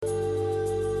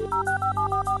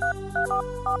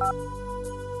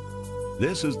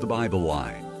This is the Bible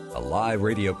Line, a live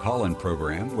radio call-in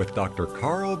program with Dr.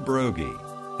 Carl Broggi.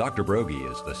 Dr.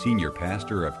 Broggi is the senior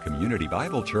pastor of Community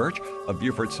Bible Church of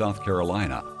Beaufort, South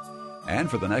Carolina. And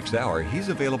for the next hour, he's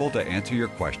available to answer your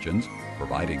questions,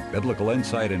 providing biblical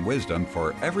insight and wisdom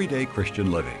for everyday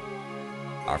Christian living.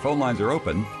 Our phone lines are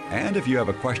open, and if you have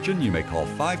a question, you may call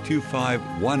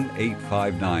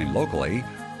 525-1859 locally,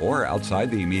 or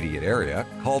outside the immediate area,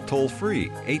 call toll-free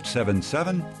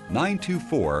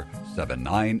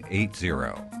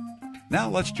 877-924-7980. Now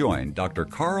let's join Dr.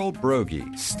 Carl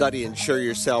Broggi. Study and show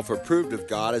yourself approved of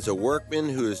God as a workman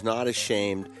who is not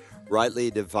ashamed,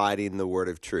 rightly dividing the word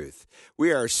of truth.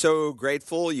 We are so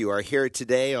grateful you are here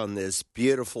today on this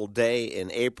beautiful day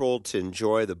in April to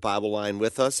enjoy the Bible Line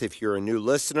with us. If you're a new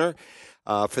listener,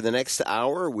 for the next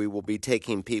hour, we will be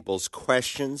taking people's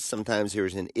questions. Sometimes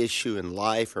there's an issue in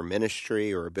life or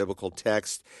ministry or a biblical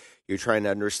text you're trying to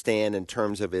understand in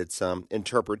terms of its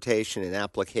interpretation and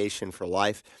application for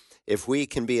life. If we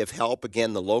can be of help,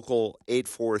 again, the local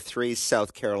 843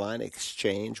 South Carolina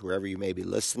Exchange, wherever you may be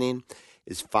listening,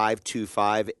 is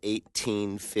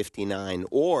 525-1859.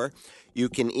 Or you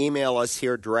can email us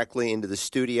here directly into the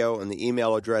studio, and the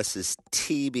email address is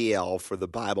TBL for the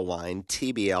Bible Line,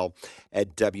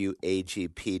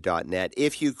 TBL@WAGP.net.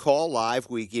 If you call live,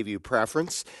 we give you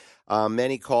preference.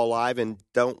 Many call live and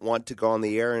don't want to go on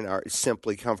the air and are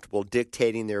simply comfortable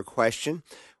dictating their question.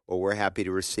 Well, we're happy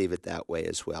to receive it that way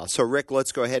as well. So, Rick,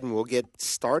 let's go ahead and we'll get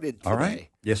started today. All right.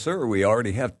 Yes, sir. We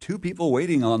already have two people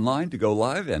waiting online to go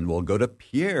live, and we'll go to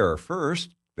Pierre first.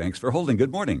 Thanks for holding.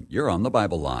 Good morning. You're on the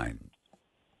Bible Line.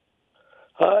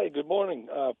 Hi, good morning.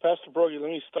 Pastor Broggi, let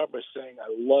me start by saying I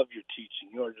love your teaching.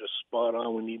 You are just spot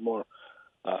on. We need more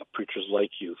preachers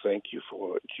like you. Thank you for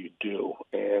what you do.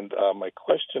 And my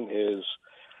question is,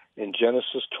 in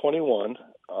Genesis 21,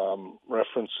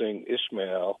 referencing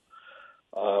Ishmael,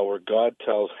 where God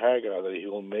tells Hagar that he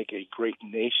will make a great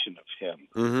nation of him.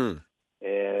 Mm-hmm.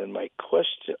 And my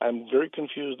question, I'm very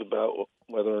confused about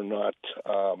whether or not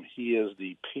he is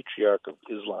the patriarch of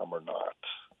Islam or not.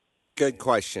 Good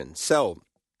question. So,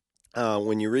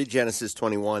 when you read Genesis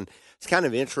 21, it's kind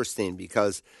of interesting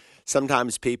because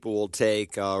sometimes people will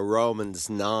take Romans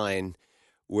 9,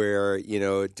 where,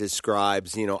 it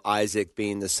describes, Isaac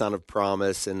being the son of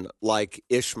promise, and like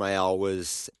Ishmael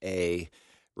was a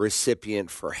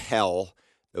recipient for hell,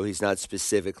 though he's not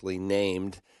specifically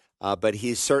named. But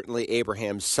he's certainly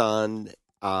Abraham's son.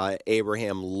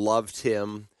 Abraham loved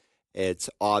him. It's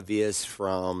obvious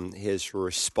from his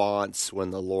response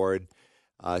when the Lord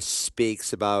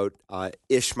speaks about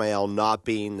Ishmael not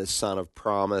being the son of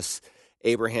promise.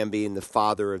 Abraham being the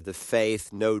father of the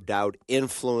faith, no doubt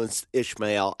influenced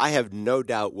Ishmael. I have no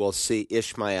doubt we'll see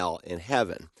Ishmael in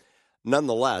heaven.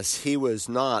 Nonetheless, he was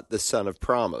not the son of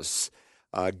promise.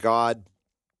 God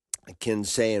can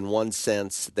say in one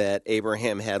sense that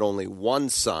Abraham had only one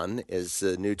son, as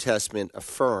the New Testament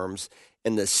affirms,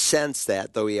 in the sense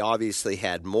that, though he obviously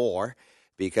had more,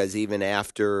 because even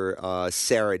after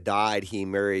Sarah died, he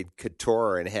married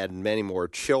Keturah and had many more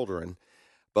children.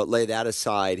 But lay that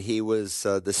aside, he was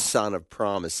the son of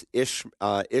promise.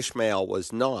 Ishmael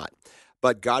was not.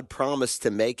 But God promised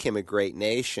to make him a great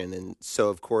nation, and so,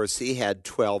 of course, he had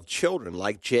 12 children.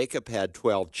 Like Jacob had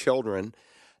 12 children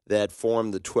that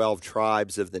formed the 12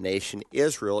 tribes of the nation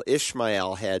Israel,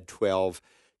 Ishmael had 12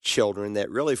 children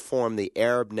that really formed the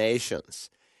Arab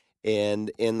nations.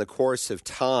 And in the course of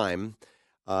time,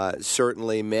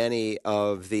 certainly many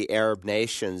of the Arab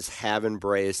nations have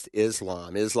embraced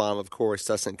Islam. Islam, of course,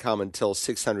 doesn't come until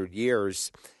 600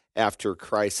 years after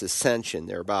Christ's ascension,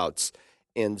 thereabouts.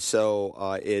 And so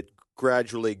it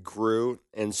gradually grew.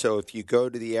 And so if you go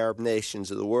to the Arab nations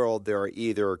of the world, there are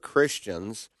either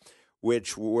Christians,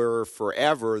 which were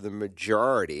forever the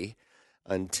majority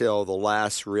until the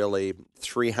last really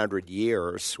 300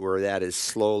 years, where that is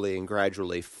slowly and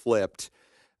gradually flipped,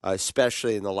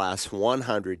 especially in the last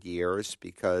 100 years,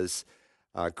 because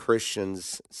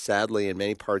Christians, sadly, in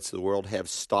many parts of the world have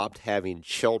stopped having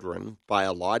children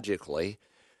biologically.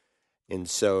 And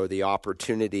so the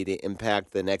opportunity to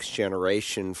impact the next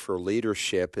generation for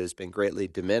leadership has been greatly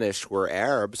diminished, where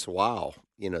Arabs, wow,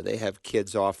 they have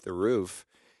kids off the roof.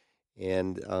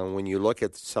 And when you look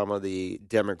at some of the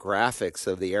demographics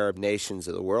of the Arab nations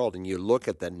of the world, and you look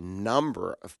at the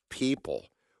number of people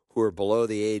who are below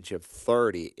the age of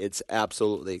 30, it's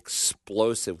absolutely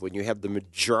explosive. When you have the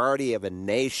majority of a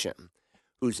nation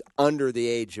who's under the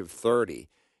age of 30,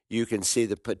 you can see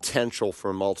the potential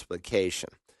for multiplication.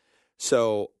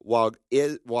 So while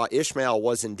Ishmael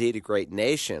was indeed a great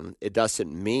nation, it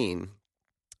doesn't mean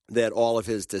that all of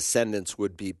his descendants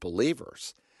would be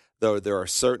believers. though there are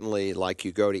certainly, like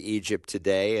you go to Egypt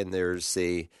today, and there's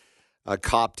the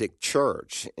Coptic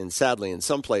church. And sadly, in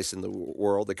some place in the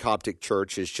world, the Coptic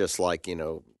church is just like,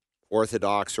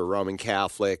 Orthodox or Roman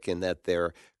Catholic, in that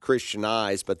they're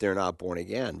Christianized, but they're not born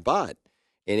again. But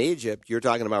in Egypt, you're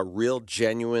talking about real,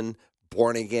 genuine,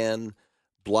 born-again,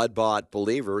 blood-bought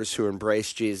believers who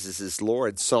embrace Jesus as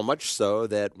Lord, so much so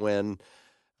that when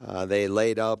they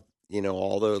lined up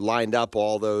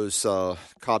all those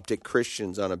Coptic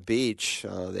Christians on a beach,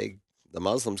 the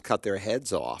Muslims cut their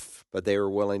heads off, but they were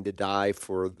willing to die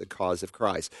for the cause of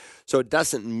Christ. So it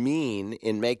doesn't mean,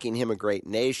 in making him a great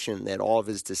nation, that all of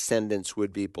his descendants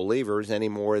would be believers any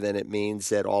more than it means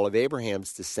that all of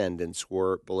Abraham's descendants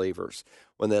were believers.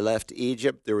 When they left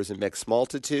Egypt, there was a mixed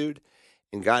multitude,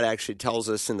 and God actually tells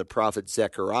us in the prophet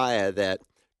Zechariah that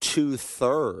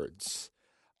 2/3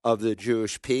 of the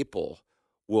Jewish people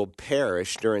will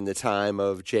perish during the time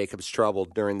of Jacob's trouble,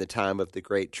 during the time of the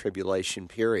Great Tribulation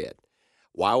period.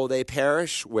 Why will they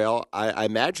perish? Well, I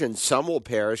imagine some will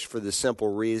perish for the simple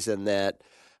reason that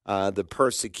the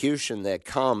persecution that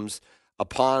comes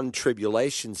upon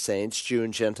tribulation saints, Jew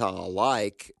and Gentile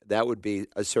alike, that would be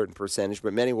a certain percentage,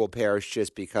 but many will perish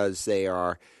just because they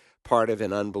are part of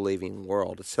an unbelieving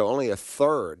world. So only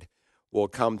 1/3 will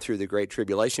come through the Great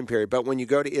Tribulation period. But when you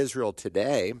go to Israel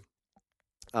today,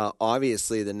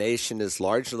 obviously the nation is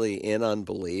largely in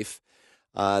unbelief.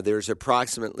 There's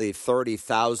approximately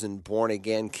 30,000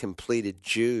 born-again completed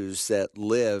Jews that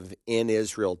live in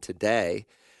Israel today.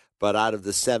 But out of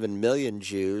the 7 million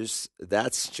Jews,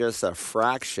 that's just a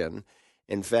fraction.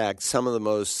 In fact, some of the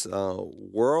most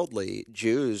worldly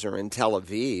Jews are in Tel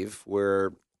Aviv,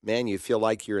 where, man, you feel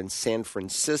like you're in San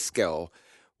Francisco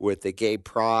with the gay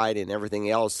pride and everything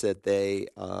else that they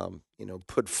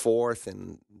put forth,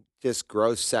 and just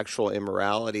gross sexual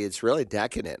immorality. It's really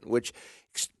decadent, which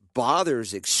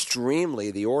bothers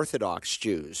extremely the Orthodox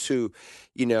Jews who,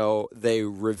 they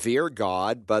revere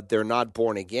God, but they're not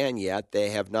born again yet. They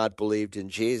have not believed in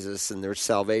Jesus and their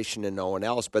salvation in no one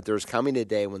else. But there's coming a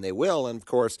day when they will, and of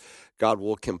course, God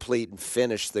will complete and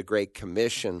finish the Great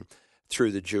Commission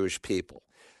through the Jewish people.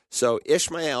 So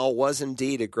Ishmael was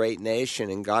indeed a great nation,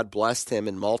 and God blessed him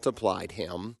and multiplied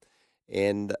him.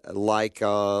 And like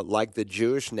the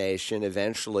Jewish nation,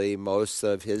 eventually most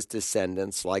of his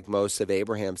descendants, like most of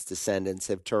Abraham's descendants,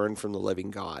 have turned from the living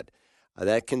God.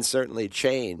 That can certainly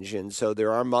change. And so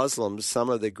there are Muslims. Some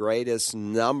of the greatest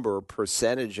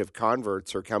percentage of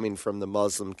converts are coming from the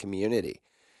Muslim community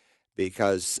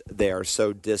because they are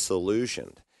so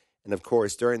disillusioned. And of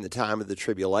course, during the time of the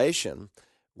tribulation,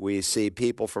 we see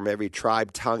people from every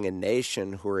tribe, tongue, and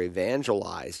nation who are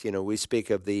evangelized. We speak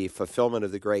of the fulfillment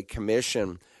of the Great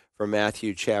Commission from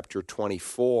Matthew chapter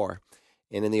 24.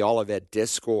 And in the Olivet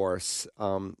Discourse,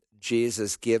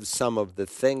 Jesus gives some of the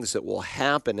things that will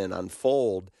happen and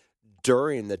unfold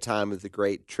during the time of the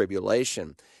Great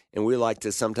Tribulation. And we like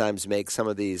to sometimes make some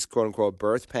of these quote-unquote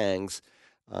birth pangs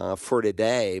for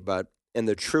today, but in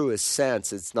the truest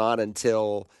sense, it's not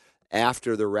until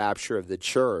after the rapture of the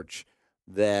church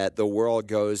that the world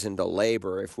goes into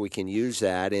labor, if we can use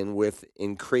that, and with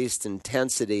increased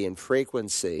intensity and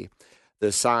frequency,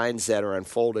 the signs that are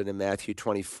unfolded in Matthew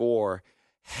 24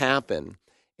 happen.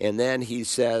 And then he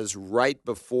says, right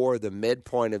before the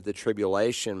midpoint of the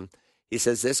tribulation, he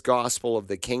says, this gospel of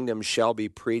the kingdom shall be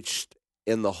preached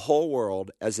in the whole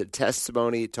world as a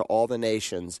testimony to all the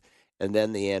nations, and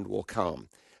then the end will come.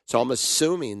 So I'm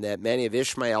assuming that many of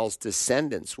Ishmael's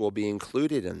descendants will be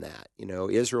included in that.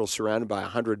 Israel's surrounded by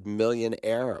 100 million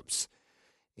Arabs,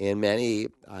 and many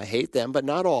hate them, but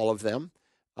not all of them.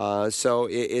 So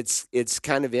it's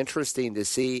kind of interesting to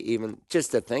see, even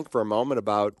just to think for a moment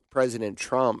about President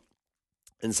Trump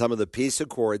and some of the peace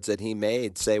accords that he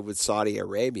made, say, with Saudi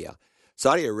Arabia.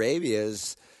 Saudi Arabia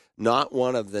is not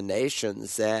one of the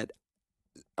nations that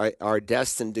are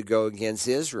destined to go against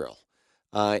Israel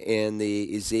in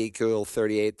the Ezekiel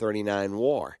 38-39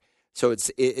 war. So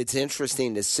it's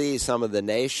interesting to see some of the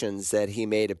nations that he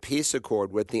made a peace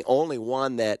accord with. The only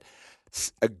one that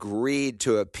agreed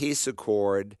to a peace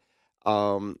accord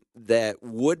that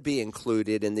would be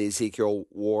included in the Ezekiel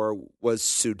war was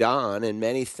Sudan, and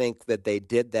many think that they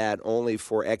did that only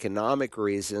for economic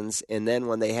reasons. And then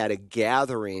when they had a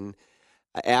gathering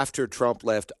after Trump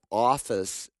left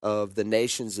office of the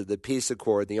nations of the peace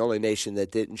accord, the only nation that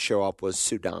didn't show up was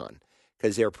Sudan,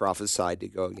 because they're prophesied to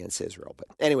go against Israel. But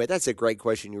anyway, that's a great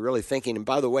question. You're really thinking. And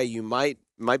by the way, you might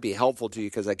be helpful to you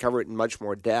because I cover it in much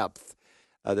more depth.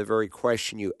 The very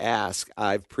question you ask,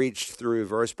 I've preached through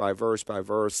verse by verse by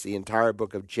verse the entire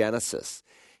book of Genesis.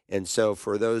 And so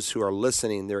for those who are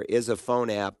listening, there is a phone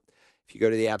app. If you go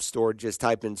to the App Store, just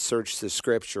type in Search the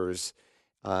Scriptures.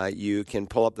 You can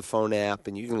pull up the phone app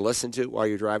and you can listen to it while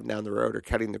you're driving down the road or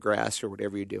cutting the grass or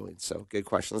whatever you're doing. So good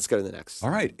question. Let's go to the next. All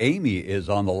right. Amy is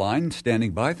on the line,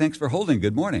 standing by. Thanks for holding.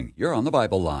 Good morning. You're on the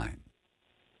Bible line.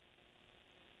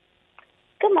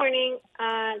 Good morning.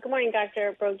 Good morning,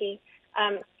 Dr. Broggi.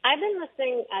 I've been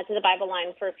listening to the Bible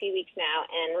line for a few weeks now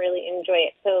and really enjoy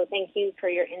it. So thank you for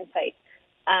your insight.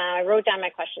 I wrote down my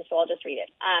question, so I'll just read it.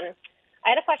 I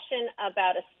had a question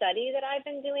about a study that I've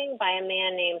been doing by a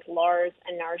man named Lars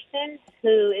Enarsson,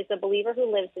 who is a believer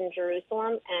who lives in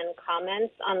Jerusalem and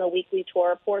comments on the weekly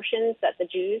Torah portions that the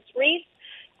Jews read.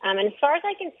 And as far as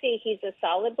I can see, he's a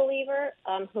solid believer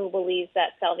who believes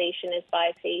that salvation is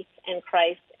by faith in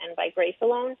Christ and by grace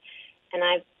alone. And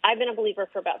I've been a believer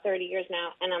for about 30 years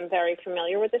now, and I'm very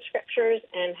familiar with the scriptures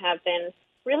and have been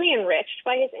really enriched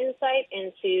by his insight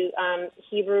into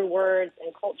Hebrew words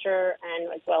and culture,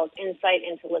 and as well as insight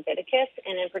into Leviticus,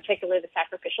 and in particular the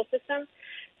sacrificial system.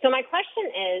 So my question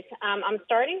is, I'm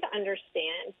starting to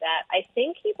understand that I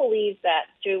think he believes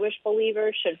that Jewish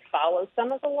believers should follow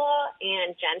some of the law,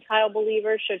 and Gentile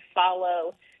believers should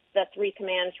follow the 3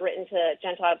 commands written to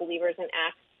Gentile believers in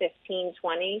Acts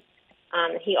 15:20.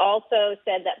 He also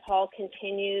said that Paul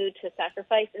continued to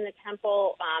sacrifice in the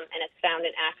temple, and it's found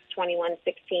in Acts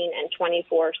 21:16 and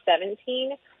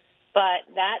 24:17. But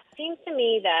that seems to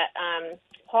me that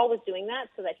Paul was doing that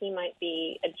so that he might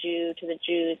be a Jew to the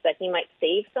Jews, that he might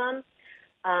save some.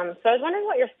 So I was wondering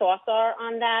what your thoughts are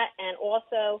on that, and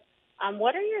also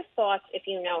what are your thoughts, if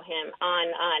you know him,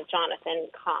 on Jonathan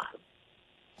Cahn?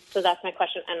 So that's my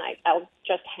question, and I'll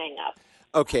just hang up.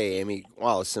 Okay, Amy.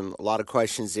 Wow, a lot of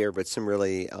questions there, but some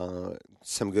really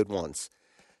some good ones.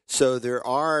 So there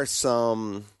are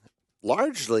some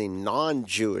largely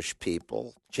non-Jewish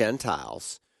people,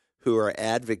 Gentiles, who are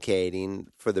advocating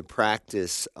for the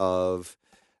practice of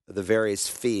the various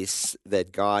feasts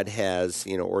that God has,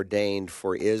 ordained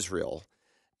for Israel.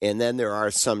 And then there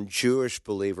are some Jewish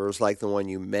believers, like the one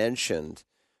you mentioned,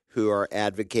 who are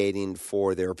advocating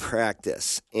for their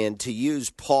practice. And to use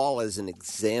Paul as an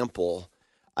example,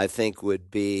 I think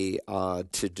would be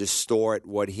to distort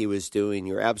what he was doing.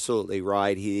 You're absolutely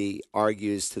right. He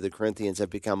argues to the Corinthians, I've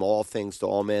become all things to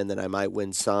all men that I might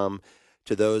win some.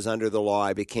 To those under the law,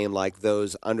 I became like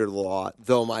those under the law,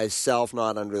 though myself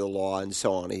not under the law, and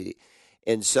so on.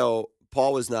 And so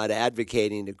Paul was not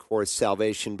advocating, of course,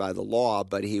 salvation by the law,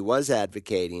 but he was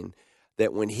advocating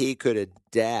that when he could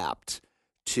adapt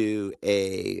to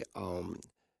a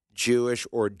Jewish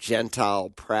or Gentile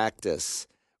practice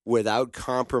without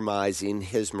compromising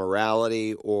his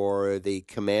morality or the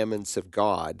commandments of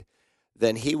God,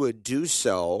 then he would do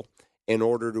so in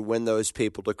order to win those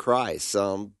people to Christ.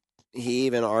 He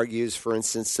even argues, for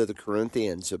instance, to the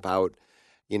Corinthians about,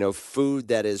 food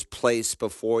that is placed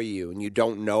before you and you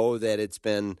don't know that it's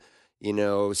been,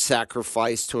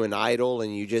 sacrificed to an idol,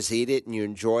 and you just eat it and you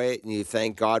enjoy it and you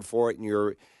thank God for it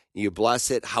and you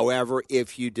bless it. However,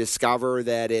 if you discover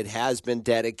that it has been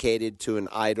dedicated to an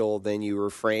idol, then you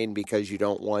refrain because you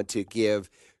don't want to give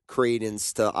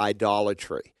credence to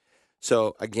idolatry.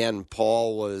 So again,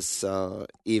 Paul was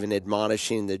even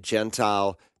admonishing the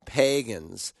Gentile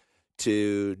pagans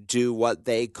to do what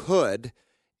they could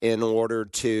in order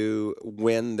to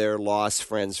win their lost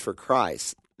friends for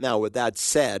Christ. Now, with that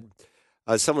said,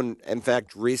 someone, in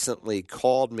fact, recently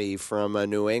called me from a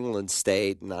New England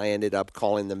state, and I ended up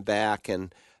calling them back,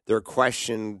 and their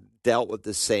question dealt with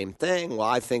the same thing. Well,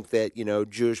 I think that,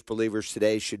 Jewish believers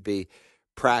today should be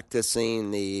practicing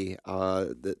the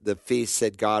feasts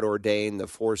that God ordained, the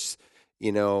 4,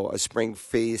 a spring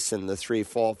feast and the 3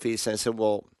 fall feasts. And I said,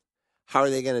 well, how are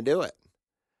they going to do it?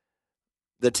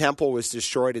 The temple was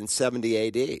destroyed in 70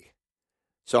 A.D.,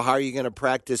 so how are you going to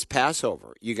practice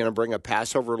Passover? You're going to bring a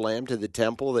Passover lamb to the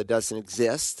temple that doesn't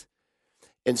exist?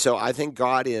 And so I think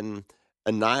God, in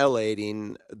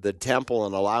annihilating the temple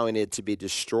and allowing it to be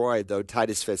destroyed, though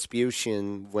Titus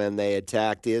Vespasian, when they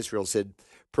attacked Israel, said,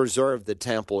 preserve the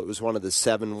temple. It was one of the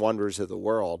 7 wonders of the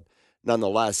world.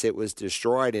 Nonetheless, it was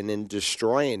destroyed, and in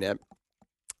destroying it,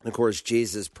 of course,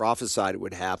 Jesus prophesied it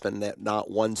would happen, that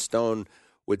not one stone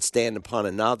would stand upon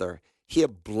another. He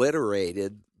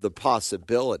obliterated the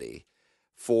possibility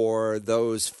for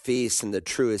those feasts in the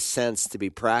truest sense to be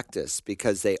practiced,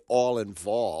 because they all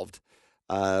involved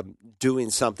doing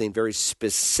something very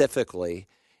specifically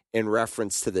in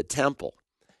reference to the temple.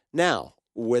 Now,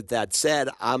 with that said,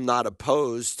 I'm not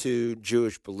opposed to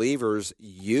Jewish believers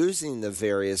using the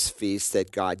various feasts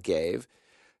that God gave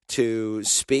to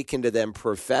speak into them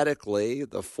prophetically,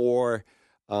 the 4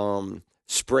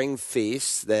 spring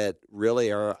feasts that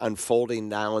really are unfolding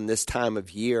now in this time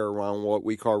of year around what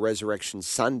we call Resurrection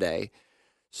Sunday.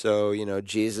 So,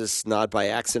 Jesus, not by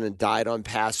accident, died on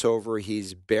Passover.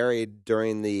 He's buried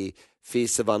during the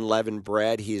Feast of Unleavened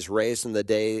Bread. He's raised on the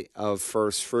day of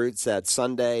first fruits that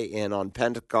Sunday, and on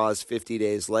Pentecost 50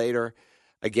 days later.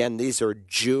 Again, these are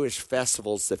Jewish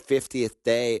festivals. The 50th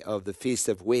day of the Feast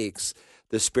of Weeks,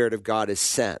 the Spirit of God is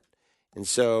sent. And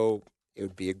so it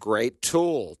would be a great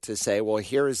tool to say, well,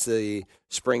 here's the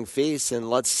spring feast, and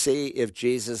let's see if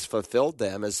Jesus fulfilled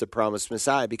them as the promised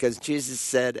Messiah. Because Jesus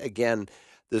said, again,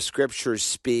 the Scriptures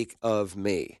speak of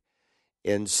me.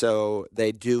 And so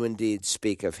they do indeed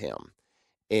speak of him.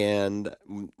 And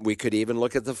we could even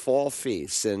look at the fall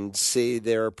feasts and see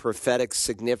their prophetic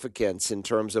significance in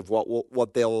terms of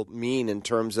what they'll mean in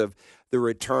terms of the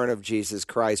return of Jesus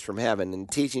Christ from heaven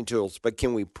and teaching tools. But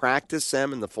can we practice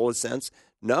them in the fullest sense?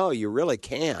 No, you really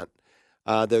can't.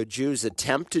 The Jews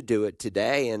attempt to do it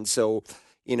today. And so,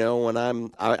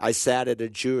 when I sat at a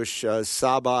Jewish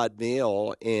Sabbath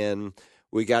meal and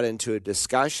we got into a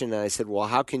discussion, and I said, well,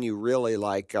 how can you really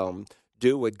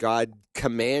do what God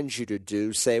commands you to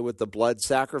do, say with the blood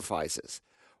sacrifices?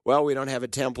 Well, we don't have a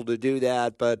temple to do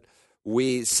that, but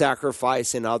we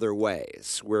sacrifice in other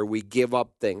ways where we give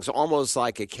up things, almost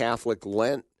like a Catholic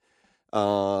Lent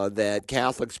that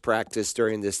Catholics practice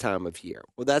during this time of year.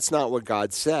 Well, that's not what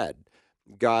God said.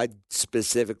 God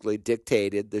specifically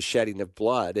dictated the shedding of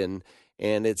blood, and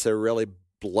it's a really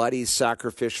bloody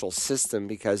sacrificial system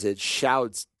because it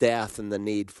shouts death and the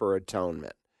need for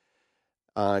atonement.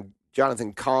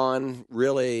 Jonathan Cahn,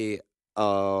 really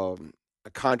a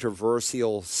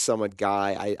controversial somewhat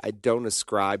guy. I don't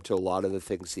ascribe to a lot of the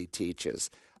things he teaches.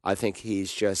 I think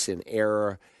he's just in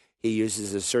error. He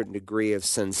uses a certain degree of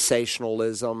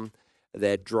sensationalism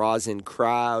that draws in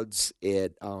crowds.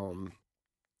 It's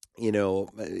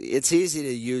easy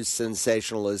to use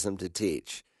sensationalism to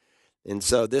teach. And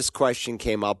so this question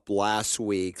came up last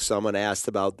week. Someone asked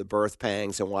about the birth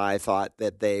pangs and why I thought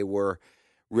that they were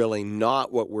really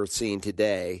not what we're seeing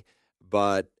today,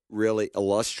 but really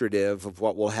illustrative of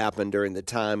what will happen during the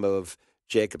time of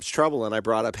Jacob's trouble. And I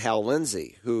brought up Hal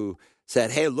Lindsey, who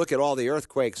said, hey, look at all the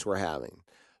earthquakes we're having.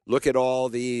 Look at all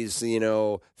these,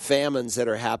 famines that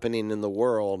are happening in the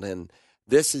world, and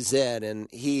this is it. And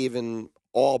he even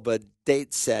all but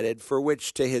date set it, for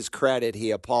which, to his credit,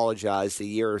 he apologized a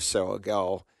year or so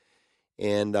ago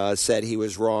and said he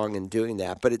was wrong in doing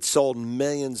that. But it sold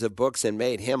millions of books and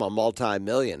made him a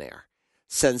multimillionaire.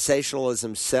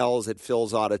 Sensationalism sells, it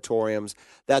fills auditoriums.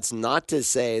 That's not to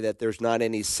say that there's not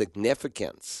any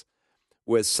significance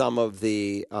with some of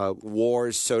the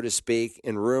wars, so to speak,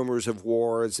 and rumors of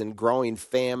wars and growing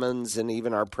famines. And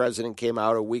even our president came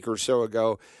out a week or so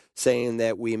ago saying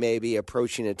that we may be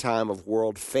approaching a time of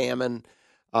world famine.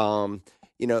 But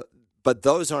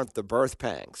those aren't the birth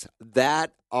pangs.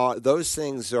 Those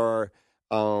things are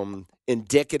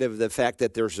indicative of the fact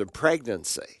that there's a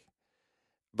pregnancy.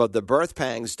 But the birth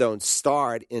pangs don't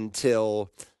start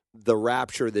until the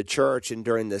rapture of the church and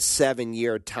during the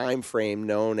 7-year time frame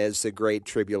known as the Great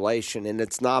Tribulation. And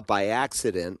it's not by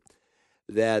accident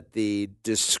that the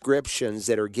descriptions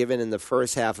that are given in the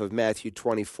first half of Matthew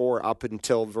 24 up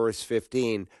until verse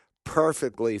 15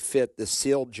 perfectly fit the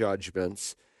sealed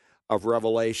judgments of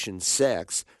Revelation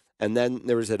 6. And then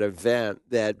there's an event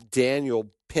that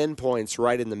Daniel pinpoints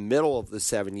right in the middle of the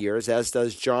 7 years, as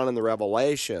does John in the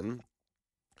Revelation,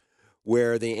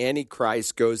 where the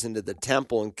Antichrist goes into the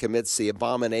temple and commits the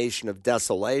abomination of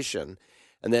desolation.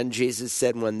 And then Jesus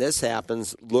said, when this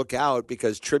happens, look out,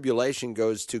 because tribulation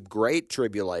goes to great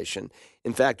tribulation.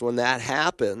 In fact, when that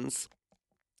happens,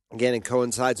 again, it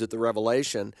coincides with the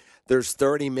Revelation, there's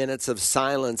 30 minutes of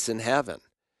silence in heaven.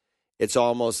 It's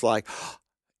almost like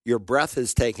your breath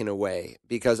is taken away,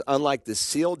 because unlike the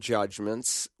sealed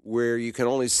judgments where you can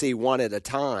only see one at a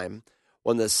time,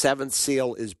 when the seventh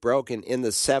seal is broken, in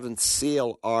the seventh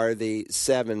seal are the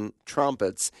 7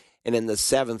 trumpets, and in the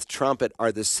 7th trumpet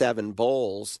are the 7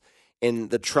 bowls. In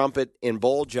the trumpet and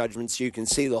bowl judgments, you can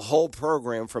see the whole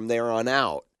program from there on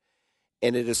out.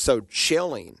 And it is so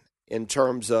chilling in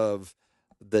terms of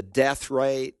the death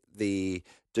rate, the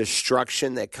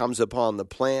destruction that comes upon the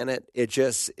planet. It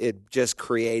just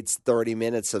creates 30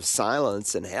 minutes of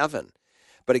silence in heaven.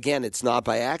 But again, it's not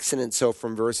by accident. So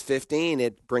from verse 15,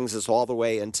 it brings us all the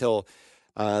way until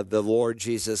the Lord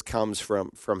Jesus comes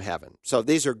from heaven. So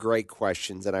these are great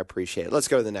questions, and I appreciate it. Let's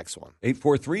go to the next one.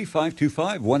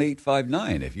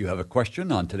 843-525-1859. If you have a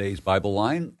question on today's Bible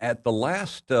Line, at the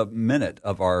last minute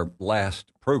of our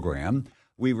last program,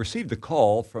 we received a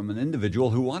call from an individual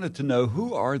who wanted to know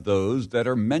who are those that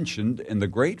are mentioned in the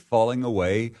great falling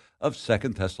away of 2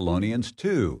 Thessalonians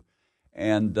 2.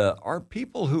 And are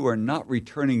people who are not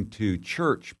returning to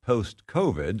church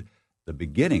post-COVID, the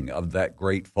beginning of that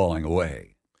great falling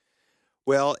away?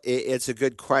 Well, it's a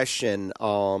good question.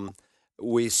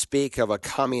 We speak of a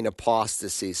coming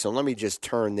apostasy, so let me just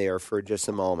turn there for just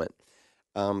a moment.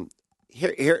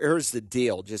 Here's the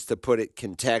deal, just to put it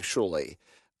contextually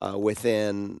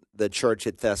within the church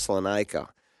at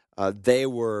Thessalonica. They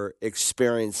were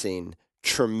experiencing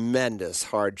tremendous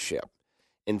hardship.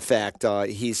 In fact,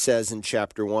 he says in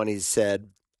chapter 1,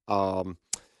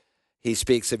 he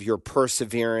speaks of your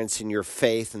perseverance and your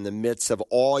faith in the midst of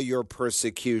all your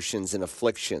persecutions and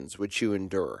afflictions which you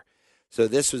endure. So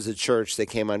this was a church that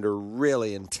came under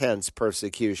really intense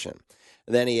persecution.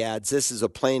 And then he adds, this is a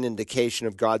plain indication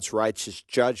of God's righteous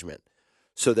judgment,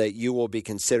 so that you will be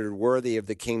considered worthy of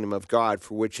the kingdom of God,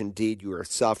 for which indeed you are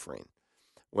suffering.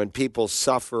 When people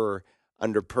suffer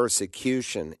under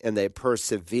persecution and they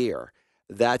persevere,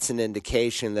 that's an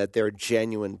indication that they're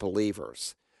genuine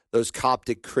believers. Those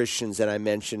Coptic Christians that I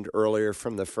mentioned earlier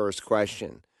from the first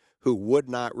question, who would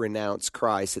not renounce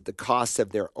Christ at the cost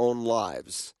of their own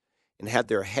lives and had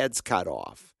their heads cut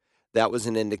off, that was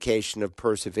an indication of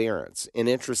perseverance. And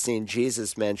interesting,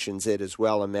 Jesus mentions it as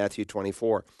well in Matthew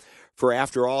 24. For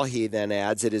after all, he then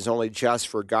adds, it is only just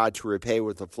for God to repay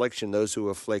with affliction those who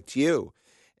afflict you,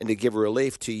 and to give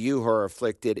relief to you who are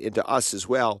afflicted, and to us as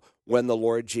well, when the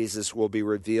Lord Jesus will be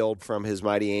revealed from his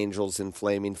mighty angels in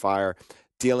flaming fire,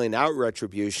 dealing out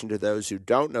retribution to those who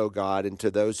don't know God and to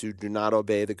those who do not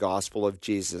obey the gospel of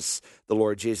Jesus, the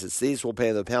Lord Jesus. These will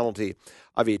pay the penalty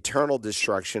of eternal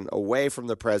destruction away from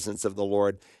the presence of the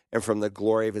Lord and from the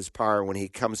glory of his power when he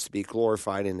comes to be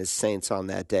glorified in his saints on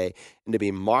that day, and to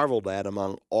be marveled at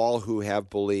among all who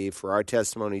have believed, for our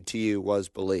testimony to you was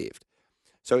believed.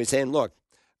 So he's saying, look,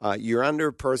 you're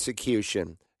under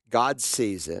persecution. God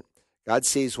sees it. God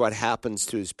sees what happens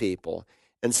to his people.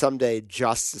 And someday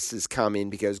justice is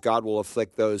coming, because God will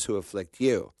afflict those who afflict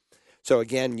you. So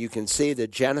again, you can see the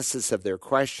genesis of their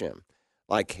question.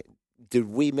 Like, did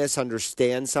we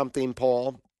misunderstand something,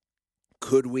 Paul?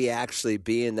 Could we actually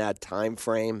be in that time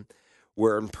frame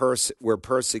where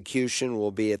persecution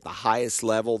will be at the highest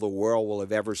level the world will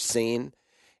have ever seen?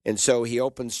 And so he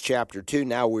opens chapter 2.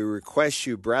 Now we request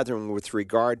you, brethren, with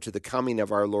regard to the coming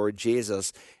of our Lord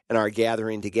Jesus and our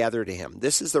gathering together to him.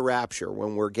 This is the rapture,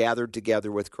 when we're gathered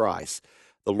together with Christ.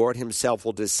 The Lord himself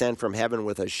will descend from heaven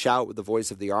with a shout, with the voice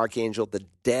of the archangel. The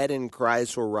dead in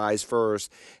Christ will rise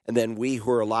first, and then we who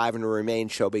are alive and remain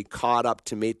shall be caught up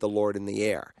to meet the Lord in the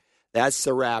air. That's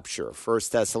the rapture, 1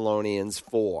 Thessalonians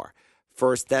 4,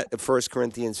 1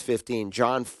 Corinthians 15,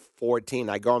 John 14,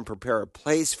 I go and prepare a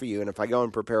place for you, and if I go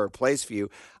and prepare a place for you,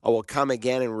 I will come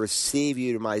again and receive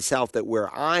you to myself, that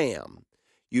where I am,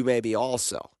 you may be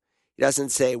also. He doesn't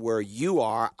say where you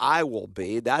are, I will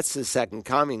be. That's the second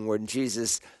coming, when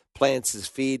Jesus plants his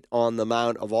feet on the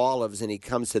Mount of Olives and he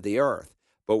comes to the earth.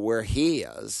 But where he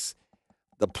is,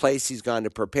 the place he's going to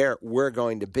prepare, we're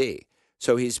going to be.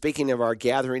 So he's speaking of our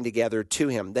gathering together to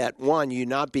him, that one, you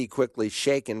not be quickly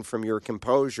shaken from your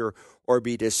composure or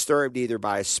be disturbed either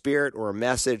by a spirit or a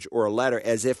message or a letter,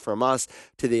 as if from us,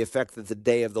 to the effect that the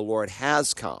day of the Lord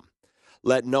has come.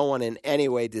 Let no one in any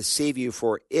way deceive you,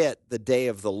 for it, the day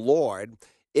of the Lord,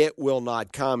 it will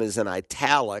not come, is in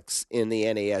italics in the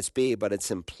NASB, but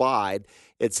it's implied.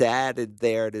 It's added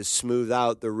there to smooth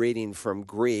out the reading from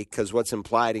Greek, because what's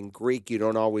implied in Greek you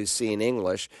don't always see in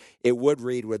English. It would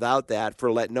read without that,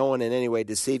 for let no one in any way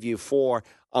deceive you, for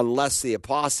unless the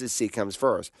apostasy comes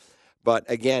first. But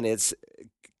again, it's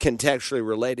contextually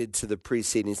related to the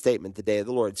preceding statement, the day of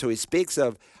the Lord. So he speaks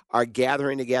of our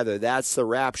gathering together. That's the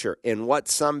rapture. And what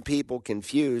some people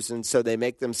confuse, and so they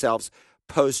make themselves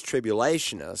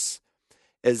post-tribulationists,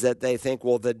 is that they think,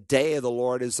 well, the day of the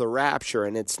Lord is the rapture,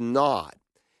 and it's not.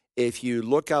 If you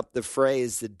look up the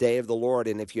phrase, the day of the Lord,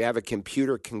 and if you have a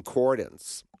computer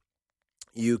concordance,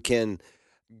 you can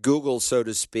Google, so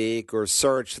to speak, or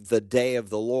search the day of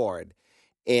the Lord.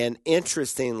 And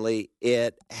interestingly,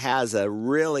 it has a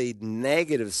really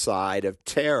negative side of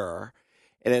terror,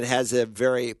 and it has a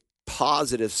very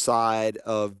positive side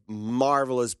of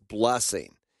marvelous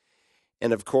blessing.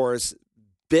 And of course,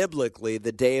 biblically,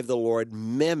 the day of the Lord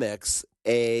mimics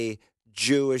a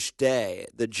Jewish day.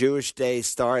 The Jewish day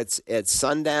starts at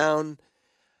sundown,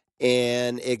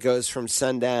 and it goes from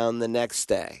sundown the next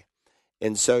day.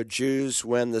 And so Jews,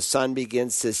 when the sun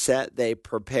begins to set, they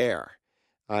prepare.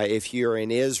 If you're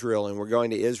in Israel, and we're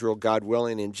going to Israel, God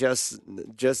willing, in just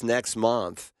next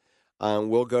month,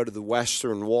 we'll go to the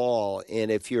Western Wall. And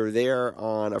if you're there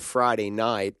on a Friday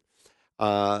night,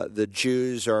 the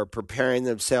Jews are preparing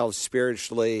themselves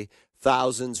spiritually.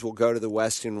 Thousands will go to the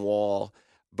Western Wall.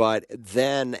 But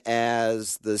then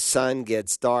as the sun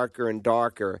gets darker and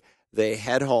darker, they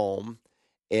head home,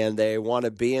 and they want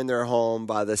to be in their home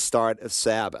by the start of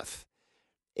Sabbath.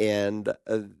 And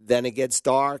then it gets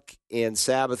dark, and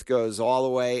Sabbath goes all the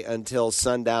way until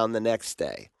sundown the next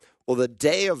day. Well, the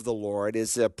day of the Lord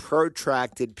is a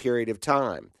protracted period of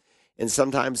time. And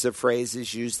sometimes the phrase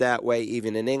is used that way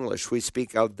even in English. We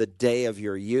speak of the day of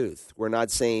your youth. We're not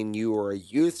saying you were a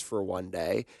youth for one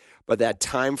day, but that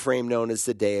time frame known as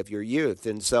the day of your youth.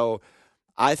 And so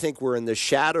I think we're in the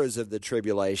shadows of the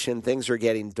tribulation. Things are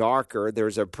getting darker.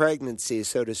 There's a pregnancy,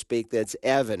 so to speak, that's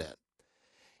evident.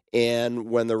 And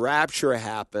when the rapture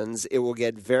happens, it will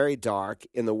get very dark,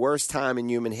 and the worst time in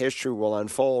human history will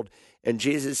unfold. And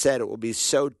Jesus said it will be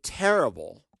so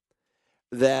terrible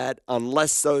that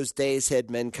unless those days had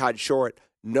been cut short,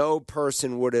 no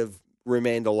person would have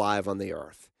remained alive on the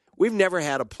earth. We've never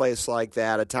had a place like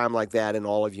that, a time like that in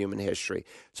all of human history.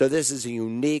 So this is a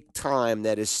unique time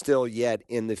that is still yet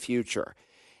in the future.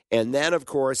 And then, of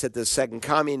course, at the second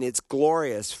coming, it's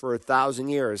glorious for 1,000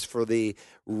 years for the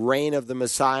reign of the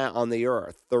Messiah on the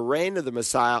earth. The reign of the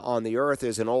Messiah on the earth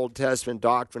is an Old Testament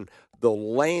doctrine. The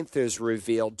length is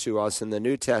revealed to us in the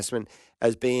New Testament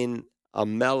as being a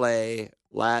mele,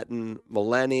 Latin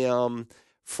millennium,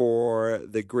 for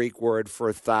the Greek word for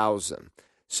 1,000.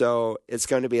 So it's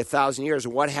going to be 1,000 years.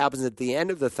 And what happens at the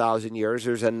end of the 1,000 years?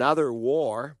 There's another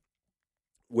war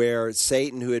where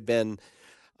Satan, who had been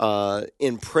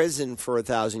in prison for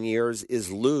 1,000 years,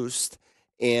 is loosed,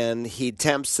 and he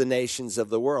tempts the nations of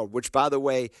the world, which, by the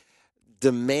way,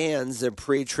 demands a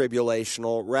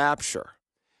pre-tribulational rapture.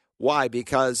 Why?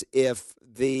 Because if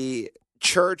the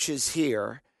church is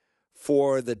here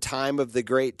for the time of the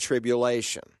Great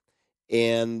Tribulation,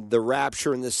 and the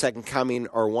rapture and the second coming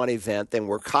are one event, then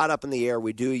we're caught up in the air,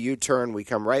 we do a U-turn, we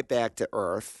come right back to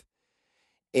earth.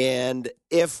 And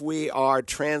if we are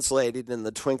translated in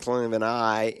the twinkling of an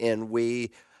eye and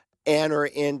we enter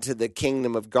into the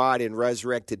kingdom of God in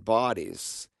resurrected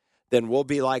bodies, then we'll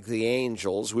be like the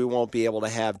angels. We won't be able to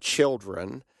have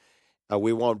children.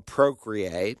 We won't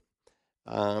procreate.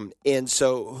 And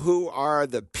so who are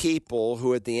the people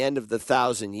who at the end of the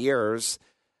 1,000 years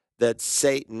that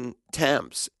Satan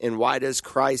tempts? And why does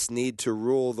Christ need to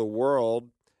rule the world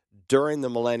during the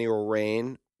millennial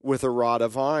reign with a rod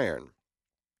of iron?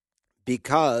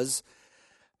 Because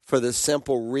for the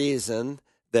simple reason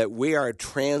that we are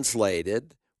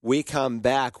translated, we come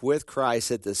back with Christ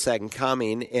at the second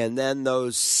coming, and then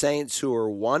those saints who are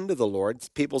won to the Lord,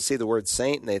 people see the word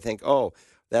saint and they think, oh,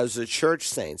 those are church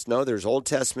saints. No, there's Old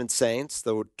Testament saints.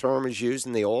 The term is used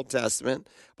in the Old Testament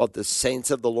about the saints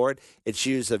of the Lord. It's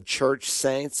used of church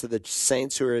saints, so the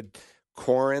saints who are at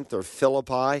Corinth or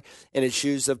Philippi, and it's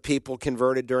used of people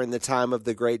converted during the time of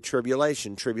the Great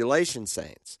Tribulation, tribulation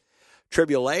saints.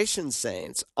 Tribulation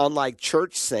saints, unlike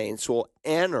church saints, will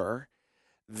enter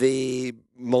the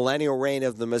millennial reign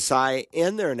of the Messiah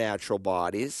in their natural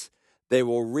bodies. They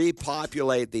will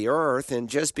repopulate the earth, and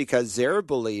just because they're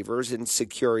believers and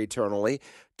secure eternally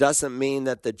doesn't mean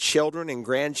that the children and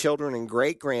grandchildren and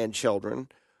great-grandchildren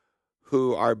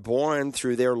who are born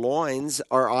through their loins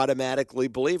are automatically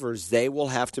believers. They will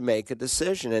have to make a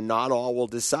decision, and not all will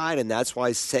decide, and that's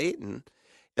why Satan,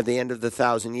 at the end of the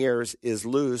 1,000 years, is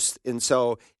loosed, and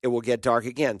so it will get dark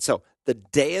again. So the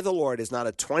day of the Lord is not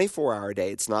a 24-hour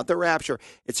day. It's not the rapture.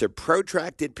 It's a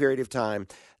protracted period of time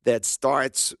that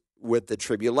starts with the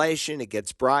tribulation. It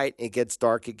gets bright. It gets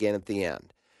dark again at the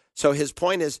end. So his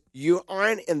point is, you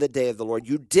aren't in the day of the Lord.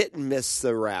 You didn't miss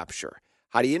the rapture.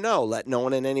 How do you know? Let no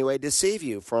one in any way deceive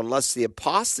you. For unless the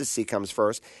apostasy comes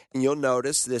first, and you'll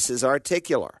notice this is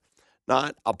articular.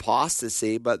 Not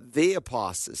apostasy, but the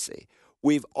apostasy.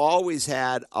 We've always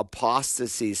had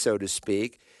apostasy, so to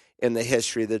speak, in the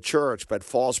history of the church, but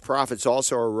false prophets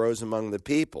also arose among the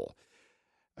people.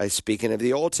 Speaking of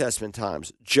the Old Testament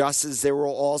times, just as there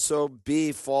will also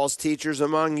be false teachers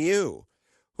among you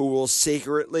who will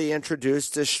secretly introduce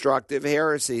destructive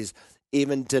heresies,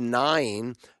 even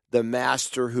denying the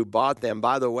master who bought them.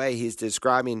 By the way, he's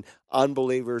describing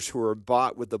unbelievers who are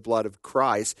bought with the blood of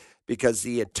Christ, because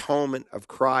the atonement of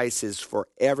Christ is for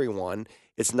everyone.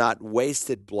 It's not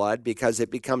wasted blood, because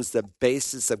it becomes the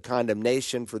basis of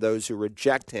condemnation for those who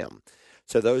reject him.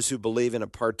 So those who believe in a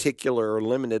particular or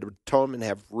limited atonement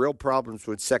have real problems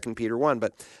with 2 Peter 1.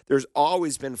 But there's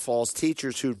always been false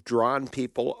teachers who've drawn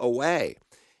people away.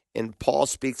 And Paul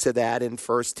speaks of that in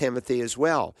 1 Timothy as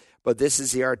well. But this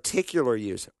is the articular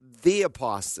use, the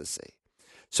apostasy.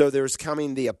 So there's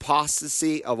coming the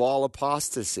apostasy of all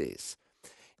apostasies.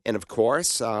 And of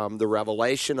course, the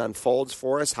revelation unfolds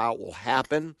for us how it will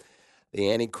happen. The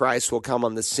Antichrist will come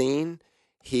on the scene.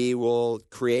 He will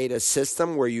create a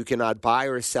system where you cannot buy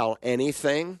or sell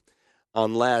anything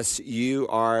unless you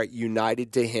are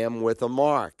united to him with a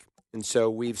mark. And so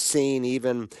we've seen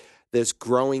even this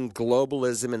growing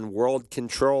globalism and world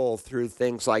control through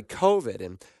things like COVID.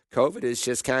 And COVID is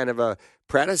just kind of a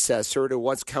predecessor to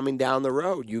what's coming down the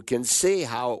road. You can see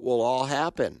how it will all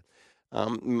happen.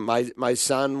 My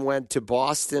son went to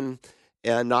Boston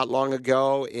not long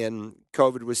ago, and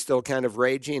COVID was still kind of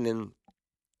raging, and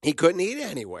he couldn't eat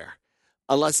anywhere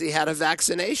unless he had a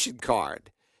vaccination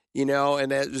card.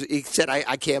 And he said,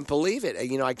 I can't believe it.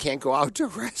 I can't go out to a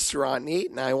restaurant and eat.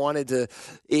 And I wanted to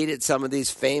eat at some of these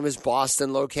famous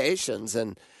Boston locations.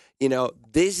 And,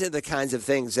 these are the kinds of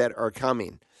things that are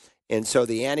coming. And so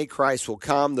the Antichrist will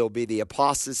come. There'll be the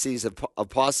apostasies of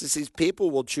apostasies.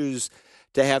 People will choose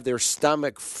to have their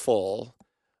stomach full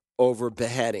over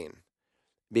beheading,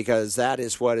 because that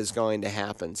is what is going to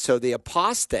happen. So the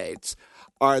apostates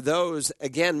are those,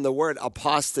 again, the word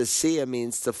apostasia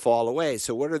means to fall away.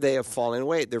 So what are they falling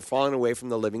away? They're falling away from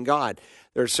the living God.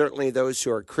 There are certainly those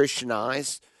who are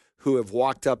Christianized, who have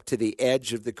walked up to the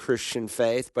edge of the Christian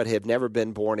faith but have never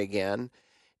been born again.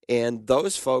 And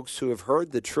those folks who have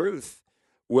heard the truth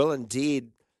will indeed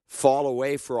fall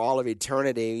away for all of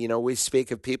eternity. We speak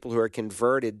of people who are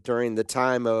converted during the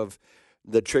time of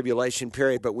the tribulation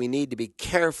period, but we need to be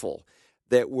careful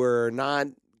that we're not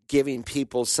giving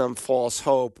people some false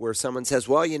hope where someone says,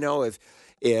 well, if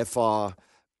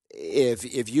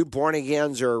you born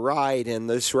agains are right and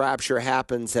this rapture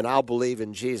happens, then I'll believe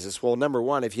in Jesus. Well, number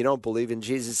one, if you don't believe in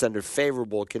Jesus under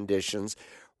favorable conditions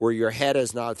where your head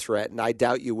is not threatened, I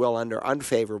doubt you will under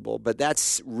unfavorable. But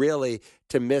that's really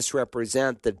to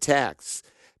misrepresent the text,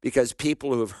 because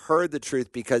people who have heard the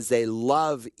truth because they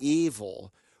love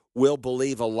evil will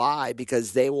believe a lie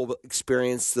because they will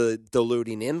experience the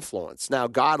deluding influence. Now,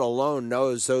 God alone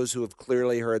knows those who have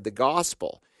clearly heard the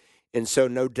gospel. And so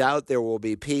no doubt there will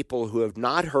be people who have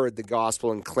not heard the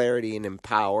gospel in clarity and in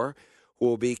power who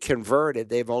will be converted.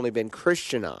 They've only been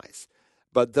Christianized.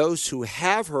 But those who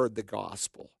have heard the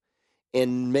gospel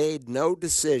and made no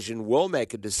decision will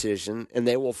make a decision, and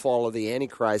they will follow the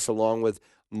Antichrist along with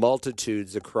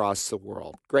multitudes across the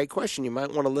world. Great question. You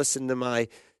might want to listen to my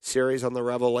series on the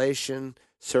Revelation.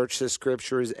 Search the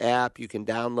Scriptures app. You can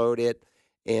download it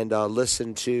and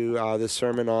listen to the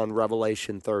sermon on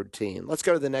Revelation 13. Let's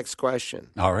go to the next question.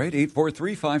 All right,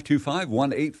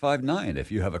 843-525-1859. If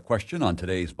you have a question on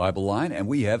today's Bible Line, and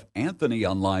we have Anthony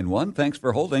on line one. Thanks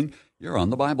for holding. You're on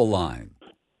the Bible Line.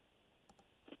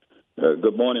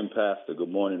 Good morning, Pastor. Good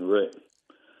morning, Rick.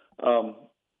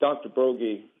 Dr.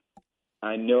 Broggi,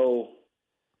 I know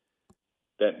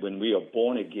that when we are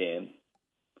born again,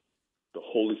 the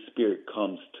Holy Spirit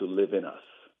comes to live in us.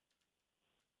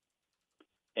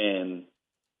 And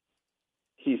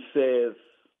he says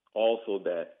also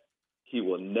that he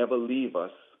will never leave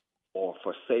us or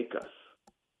forsake us.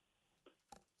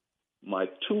 My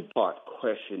two-part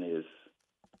question is,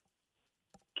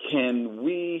 can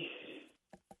we,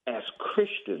 as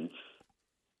Christians,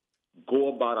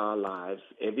 go about our lives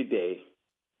every day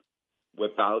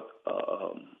without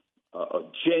a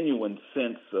genuine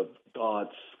sense of God's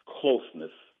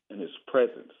closeness and his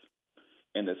presence?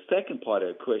 And the second part of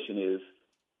the question is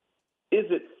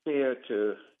it fair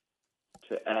to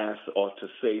ask or to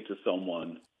say to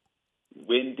someone,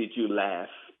 when did you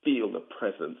last feel the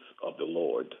presence of the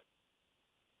Lord?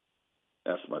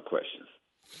 That's my questions.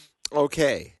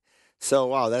 Okay. So,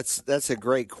 wow, that's a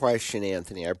great question,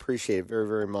 Anthony. I appreciate it very,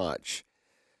 very much.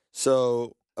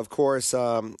 So, of course,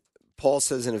 Paul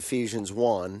says in Ephesians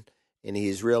 1, and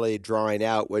he's really drawing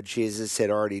out what Jesus had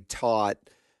already taught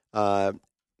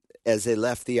as they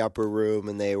left the upper room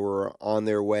and they were on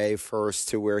their way first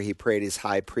to where he prayed his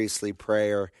high priestly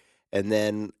prayer. And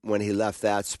then when he left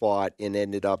that spot and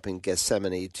ended up in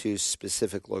Gethsemane, two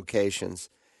specific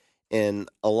locations. And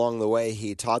along the way,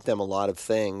 he taught them a lot of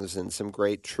things and some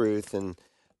great truth. And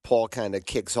Paul kind of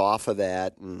kicks off of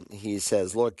that. And he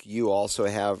says, look, you also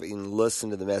have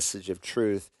listened to the message of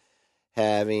truth,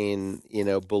 having,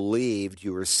 believed,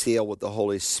 you were sealed with the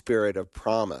Holy Spirit of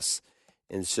promise.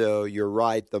 And so you're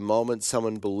right. The moment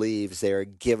someone believes, they are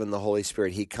given the Holy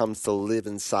Spirit. He comes to live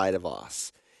inside of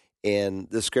us. And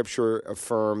the Scripture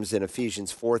affirms in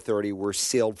Ephesians 4:30, we're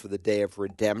sealed for the day of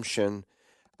redemption.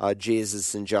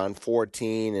 Jesus in John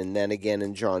 14 and then again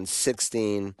in John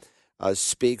 16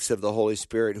 speaks of the Holy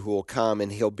Spirit who will come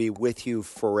and he'll be with you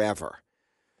forever.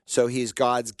 So he's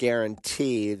God's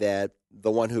guarantee that the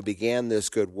one who began this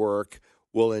good work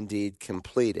will indeed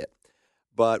complete it.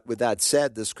 But with that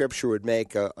said, the Scripture would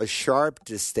make a sharp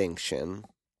distinction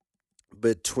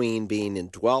between being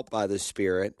indwelt by the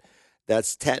Spirit.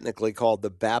 That's technically called the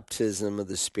baptism of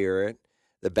the Spirit.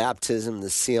 The baptism, the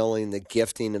sealing, the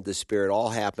gifting of the Spirit all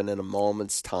happen in a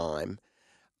moment's time,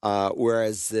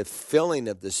 whereas the filling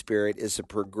of the Spirit is a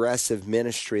progressive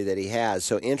ministry that he has.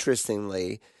 So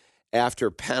interestingly,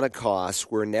 after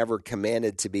Pentecost, we're never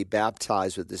commanded to be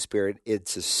baptized with the Spirit.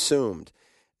 It's assumed.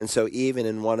 And so even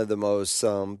in one of the most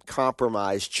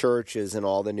compromised churches in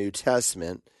all the New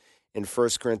Testament, in 1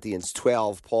 Corinthians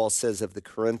 12, Paul says of the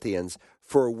Corinthians,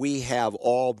 "For we have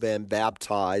all been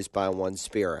baptized by one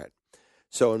Spirit."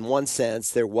 So in one sense,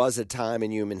 there was a time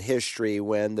in human history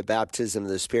when the baptism of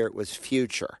the Spirit was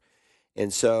future.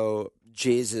 And so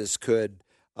Jesus could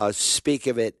speak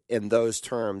of it in those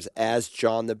terms as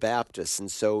John the Baptist.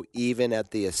 And so even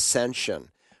at the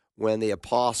ascension, when the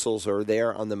apostles are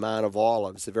there on the Mount of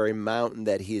Olives, the very mountain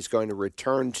that he's going to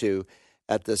return to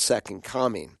at the second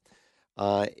coming,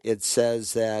 it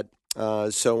says that,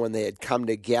 so when they had come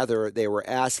together, they were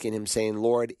asking him, saying,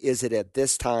 "Lord, is it at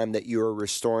this time that you are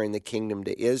restoring the kingdom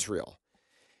to Israel?"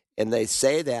 And they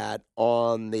say that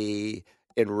in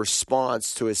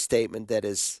response to a statement that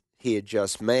he had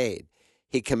just made.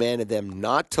 He commanded them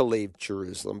not to leave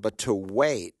Jerusalem, but to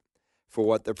wait for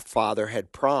what the Father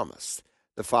had promised.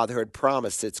 The Father had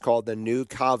promised, it's called the New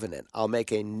Covenant. I'll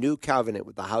make a new covenant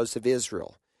with the house of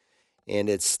Israel. And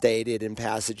it's stated in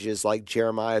passages like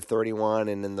Jeremiah 31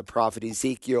 and in the prophet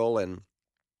Ezekiel. And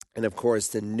of course,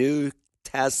 the New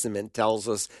Testament tells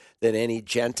us that any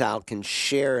Gentile can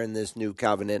share in this new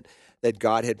covenant that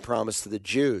God had promised to the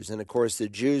Jews. And of course, the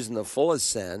Jews in the fullest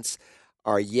sense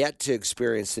are yet to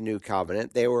experience the new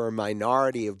covenant. They were a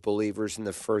minority of believers in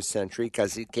the first century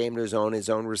because he came to his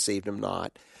own received him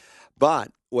not.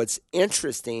 But what's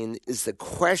interesting is the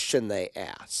question they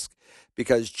ask,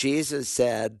 because Jesus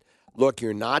said, look,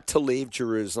 you're not to leave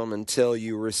Jerusalem until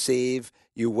you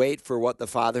wait for what the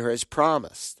Father has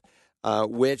promised,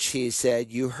 which he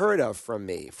said, you heard of from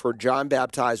me. For John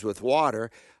baptized with water,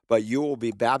 but you will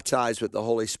be baptized with the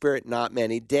Holy Spirit not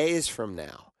many days from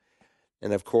now.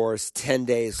 And of course, 10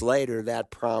 days later, that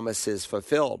promise is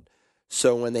fulfilled.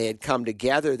 So when they had come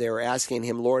together, they were asking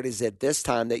him, Lord, is it this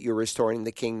time that you're restoring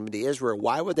the kingdom to Israel?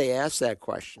 Why would they ask that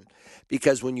question?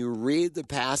 Because when you read the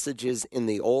passages in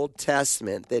the Old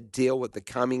Testament that deal with the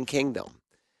coming kingdom,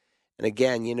 and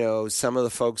again, some of the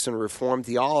folks in Reformed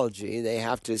theology, they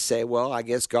have to say, well, I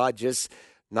guess God just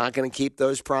not going to keep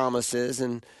those promises.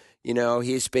 And,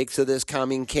 he speaks of this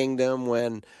coming kingdom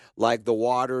when, like the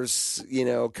waters,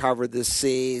 covered the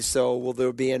sea. So will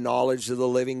there be a knowledge of the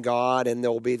living God, and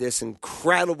there will be this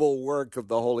incredible work of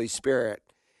the Holy Spirit.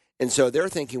 And so they're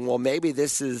thinking, well, maybe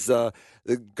this is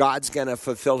God's going to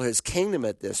fulfill his kingdom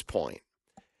at this point.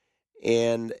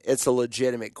 And it's a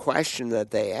legitimate question that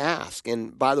they ask.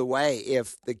 And by the way,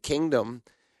 if the kingdom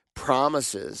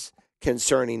promises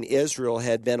concerning Israel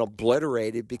had been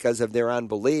obliterated because of their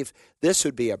unbelief, this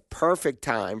would be a perfect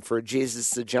time for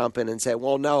Jesus to jump in and say,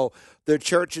 well, no, the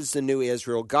church is the new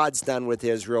Israel. God's done with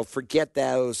Israel. Forget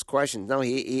those questions. No,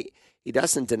 he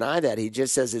doesn't deny that. He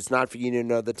just says it's not for you to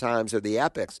know the times or the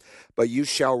epochs, but you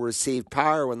shall receive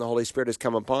power when the Holy Spirit has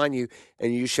come upon you,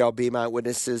 and you shall be my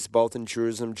witnesses both in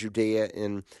Jerusalem, Judea,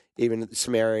 and even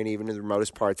Samaria, and even in the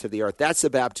remotest parts of the earth. That's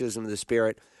the baptism of the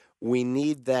Spirit. We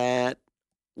need that.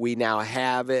 We now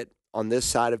have it on this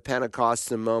side of Pentecost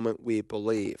the moment we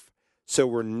believe. So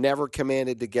we're never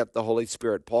commanded to get the Holy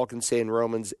Spirit. Paul can say in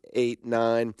Romans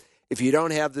 8:9, if you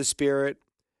don't have the Spirit,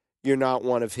 you're not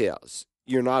one of his.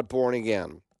 You're not born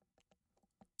again.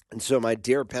 And so my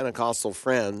dear Pentecostal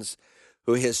friends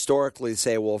who historically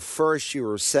say, well, first you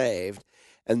were saved,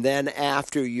 and then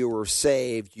after you were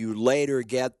saved, you later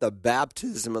get the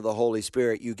baptism of the Holy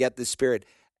Spirit. You get the Spirit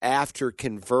after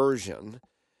conversion.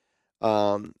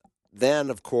 Then,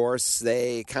 of course,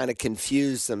 they kind of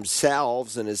confused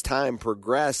themselves, and as time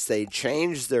progressed, they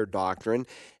changed their doctrine,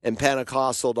 and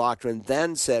Pentecostal doctrine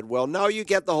then said, well, no, you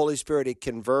get the Holy Spirit at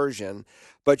conversion,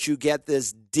 but you get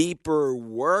this deeper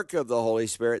work of the Holy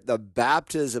Spirit, the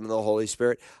baptism of the Holy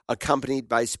Spirit, accompanied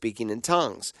by speaking in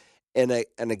tongues. And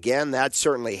again, that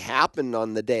certainly happened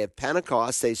on the day of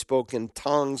Pentecost. They spoke in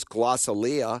tongues,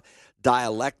 glossolalia,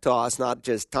 dialectos, not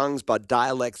just tongues, but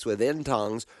dialects within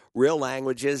tongues, real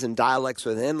languages and dialects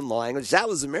within the language. That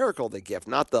was a miracle of the gift,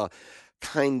 not the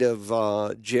kind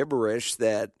of gibberish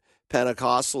that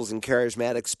Pentecostals and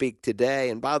charismatics speak today.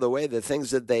 And by the way, the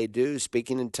things that they do,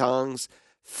 speaking in tongues,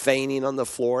 fainting on the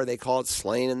floor, they call it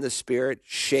slain in the spirit,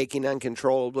 shaking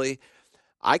uncontrollably.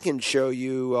 I can show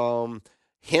you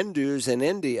Hindus in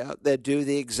India that do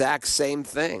the exact same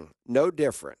thing, no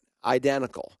different,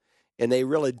 identical. And they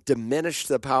really diminish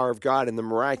the power of God and the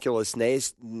miraculous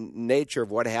nature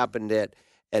of what happened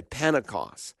at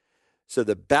Pentecost. So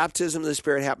the baptism of the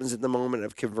Spirit happens at the moment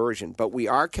of conversion, but we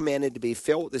are commanded to be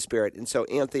filled with the Spirit. And so,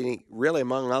 Anthony, really,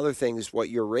 among other things, what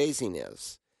you're raising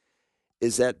is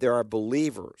that there are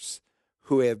believers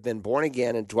who have been born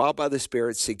again and dwelt by the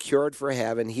Spirit, secured for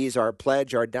heaven. He's our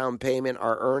pledge, our down payment,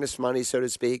 our earnest money, so to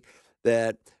speak,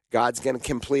 that God's going to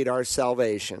complete our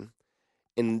salvation.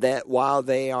 And that while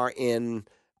they are in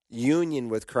union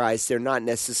with Christ, they're not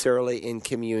necessarily in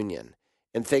communion.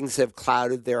 And things have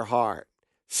clouded their heart.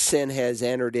 Sin has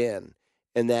entered in.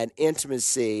 And that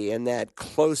intimacy and that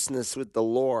closeness with the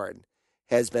Lord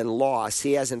has been lost.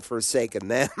 He hasn't forsaken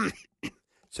them,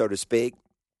 so to speak.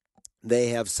 They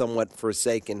have somewhat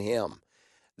forsaken him.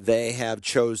 They have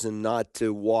chosen not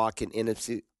to walk in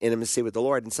intimacy with the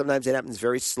Lord. And sometimes it happens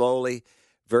very slowly,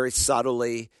 very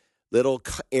subtly. Little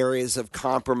areas of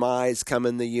compromise come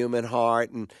in the human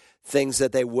heart and things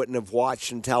that they wouldn't have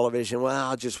watched on television. Well,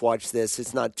 I'll just watch this.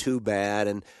 It's not too bad.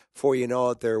 And before you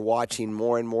know it, they're watching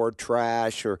more and more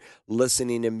trash or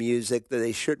listening to music that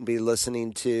they shouldn't be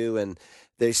listening to. And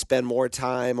they spend more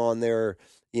time on their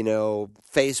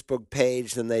Facebook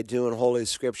page than they do in Holy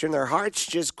Scripture. And their heart's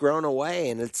just grown away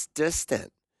and it's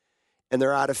distant. And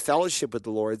they're out of fellowship with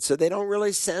the Lord. So they don't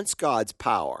really sense God's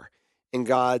power and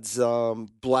God's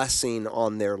blessing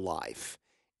on their life.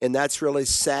 And that's really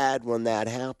sad when that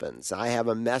happens. I have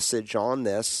a message on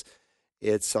this.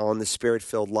 It's on the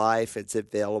Spirit-Filled Life. It's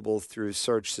available through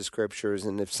Search the Scriptures.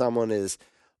 And if someone is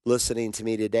listening to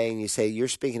me today and you say, you're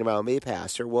speaking about me,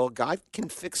 Pastor, well, God can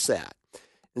fix that.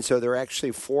 And so there are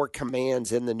actually 4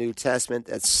 commands in the New Testament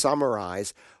that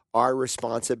summarize our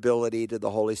responsibility to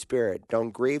the Holy Spirit.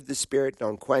 Don't grieve the Spirit.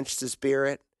 Don't quench the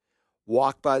Spirit.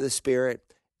 Walk by the Spirit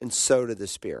and sow to the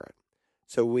Spirit.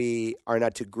 So we are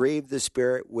not to grieve the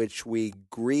Spirit, which we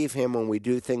grieve him when we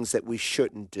do things that we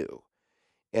shouldn't do.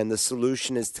 And the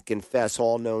solution is to confess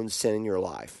all known sin in your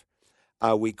life.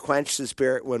 We quench the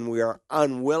Spirit when we are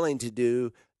unwilling to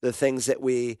do the things that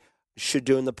we should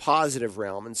do in the positive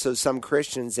realm. And so some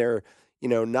Christians, they're,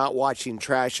 not watching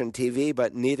trash on TV,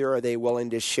 but neither are they willing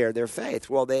to share their faith.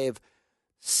 Well, they've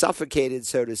suffocated,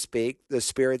 so to speak, the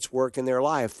Spirit's work in their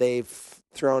life. They've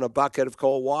thrown a bucket of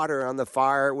cold water on the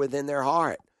fire within their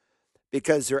heart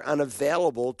because they're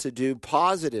unavailable to do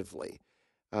positively.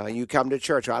 You come to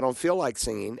church, I don't feel like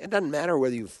singing. It doesn't matter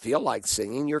whether you feel like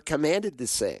singing. You're commanded to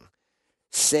sing.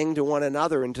 Sing to one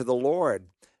another and to the Lord.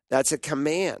 That's a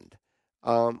command.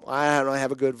 I don't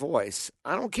have a good voice.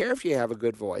 I don't care if you have a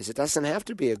good voice. It doesn't have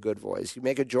to be a good voice. You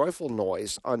make a joyful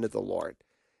noise unto the Lord.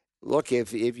 Look,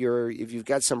 if you've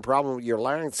got some problem with your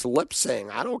larynx, lip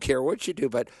sing. I don't care what you do,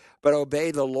 but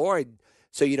obey the Lord.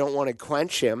 So you don't want to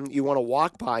quench him. You want to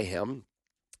walk by him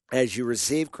as you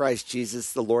receive Christ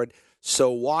Jesus the Lord.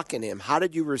 So walk in him. How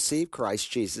did you receive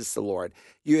Christ Jesus the Lord?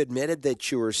 You admitted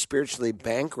that you were spiritually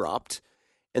bankrupt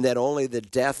and that only the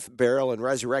death, burial, and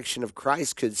resurrection of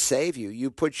Christ could save you.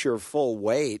 You put your full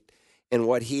weight in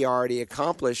what he already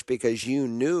accomplished because you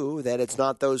knew that it's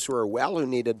not those who are well who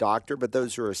need a doctor, but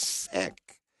those who are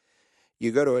sick.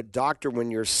 You go to a doctor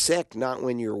when you're sick, not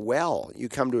when you're well. You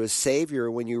come to a Savior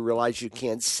when you realize you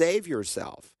can't save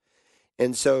yourself.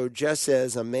 And so just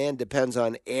as a man depends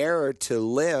on air to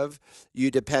live, you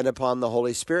depend upon the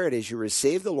Holy Spirit as you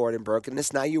receive the Lord in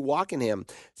brokenness. Now you walk in him.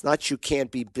 It's not you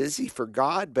can't be busy for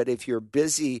God, but if you're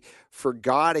busy for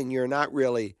God and you're not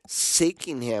really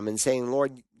seeking him and saying,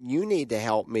 Lord, you need to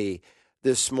help me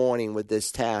this morning with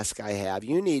this task I have.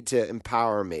 You need to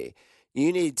empower me.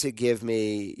 You need to give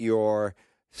me your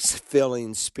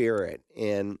filling Spirit.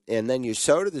 And then you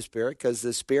sow to the Spirit because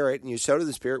the Spirit, and you sow to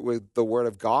the Spirit with the Word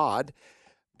of God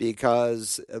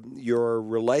because your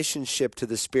relationship to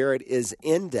the Spirit is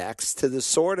indexed to the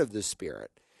sword of the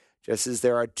Spirit. Just as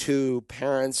there are 2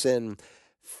 parents in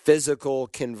physical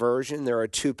conversion, there are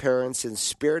 2 parents in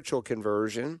spiritual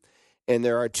conversion, and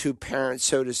there are 2 parents,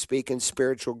 so to speak, in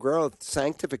spiritual growth,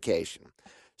 sanctification.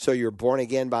 So you're born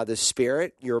again by the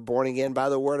Spirit, you're born again by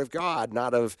the Word of God,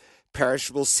 not of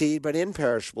perishable seed, but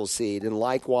imperishable seed. And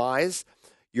likewise,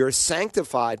 you're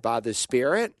sanctified by the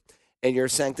Spirit, and you're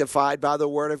sanctified by the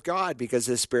Word of God, because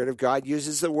the Spirit of God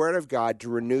uses the Word of God to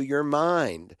renew your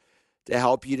mind, to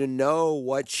help you to know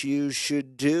what you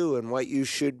should do and what you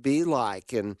should be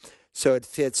like. And so it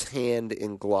fits hand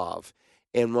in glove.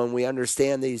 And when we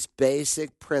understand these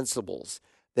basic principles,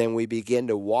 then we begin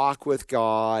to walk with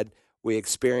God. We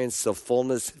experience the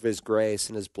fullness of his grace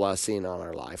and his blessing on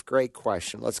our life. Great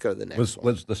question. Let's go to the next one.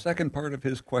 Was the second part of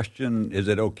his question, is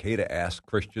it okay to ask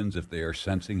Christians if they are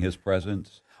sensing his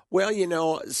presence?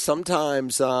 Well,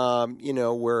 sometimes, we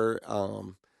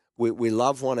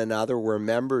love one another. We're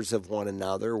members of one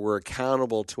another. We're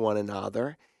accountable to one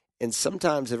another. And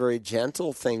sometimes a very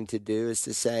gentle thing to do is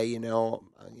to say,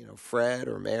 Fred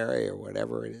or Mary or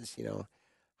whatever it is,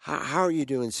 how are you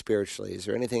doing spiritually? Is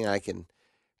there anything I can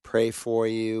pray for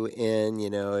you in?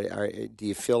 Do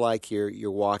you feel like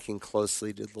you're walking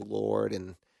closely to the Lord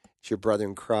and as your brother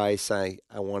in Christ, I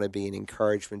want to be an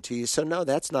encouragement to you. So no,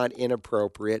 that's not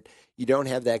inappropriate. You don't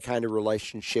have that kind of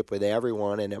relationship with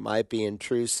everyone, and it might be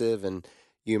intrusive, and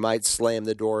you might slam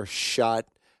the door shut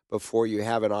before you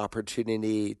have an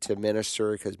opportunity to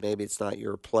minister because maybe it's not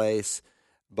your place.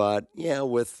 But yeah,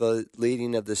 with the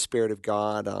leading of the Spirit of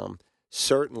God,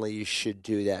 certainly you should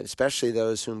do that, especially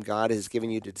those whom God has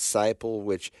given you to disciple,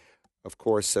 which, of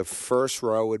course, the first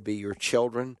row would be your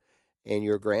children and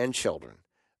your grandchildren.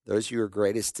 Those are your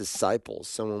greatest disciples.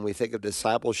 So when we think of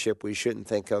discipleship, we shouldn't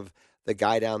think of the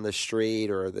guy down the street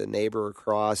or the neighbor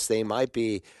across. They might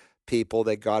be people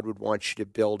that God would want you to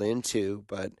build into,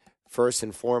 but first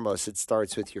and foremost, it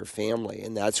starts with your family,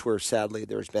 and that's where, sadly,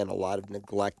 there's been a lot of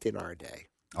neglect in our day.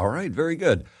 All right, very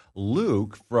good.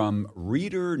 Luke from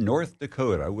Reeder, North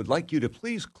Dakota, would like you to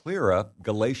please clear up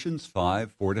Galatians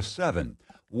 5, 4-7.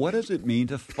 What does it mean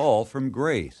to fall from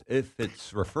grace? If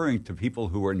it's referring to people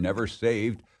who were never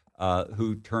saved,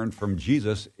 who turned from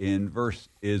Jesus, verse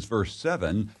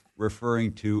 7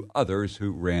 referring to others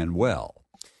who ran well?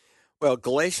 Well,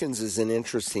 Galatians is an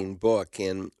interesting book,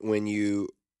 and when you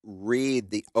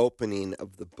read the opening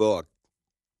of the book,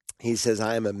 he says,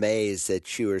 I am amazed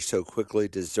that you are so quickly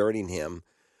deserting him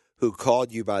who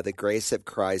called you by the grace of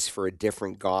Christ for a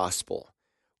different gospel,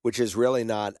 which is really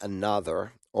not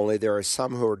another, only there are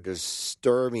some who are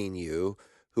disturbing you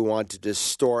who want to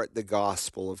distort the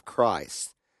gospel of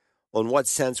Christ. Well, in what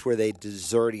sense were they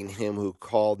deserting him who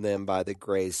called them by the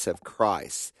grace of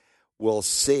Christ? We'll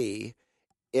see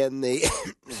in the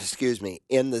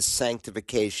in the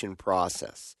sanctification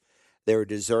process. They were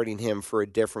deserting him for a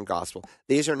different gospel.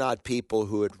 These are not people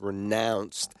who had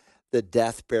renounced the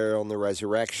death, burial, and the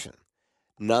resurrection.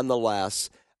 Nonetheless,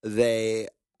 they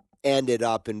ended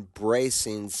up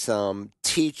embracing some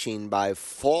teaching by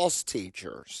false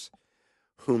teachers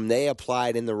whom they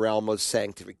applied in the realm of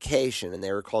sanctification, and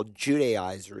they were called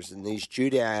Judaizers. And these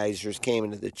Judaizers came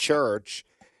into the church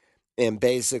and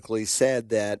basically said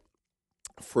that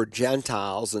for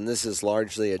Gentiles, and this is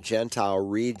largely a Gentile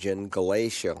region,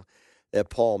 Galatia, that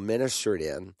Paul ministered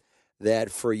in, that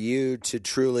for you to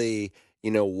truly,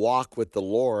 walk with the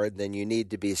Lord, then you need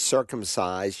to be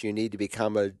circumcised, you need to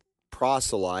become a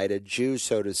proselyte, a Jew,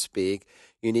 so to speak.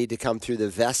 You need to come through the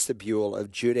vestibule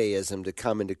of Judaism to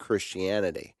come into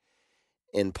Christianity.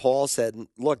 And Paul said,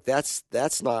 look, that's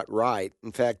not right.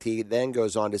 In fact, he then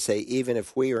goes on to say, even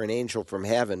if we or an angel from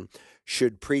heaven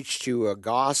should preach to you a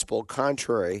gospel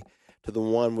contrary to the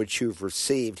one which you've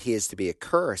received, he is to be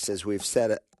accursed. As we've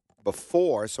said it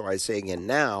before, so I say again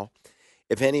now,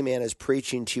 if any man is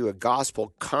preaching to you a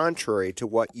gospel contrary to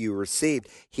what you received,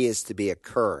 he is to be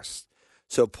accursed.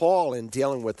 So Paul, in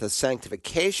dealing with the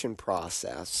sanctification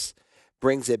process,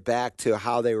 brings it back to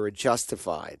how they were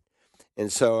justified. And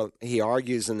so he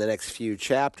argues in the next few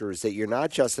chapters that you're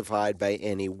not justified by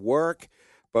any work,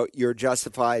 but you're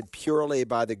justified purely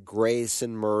by the grace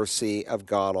and mercy of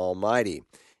God Almighty.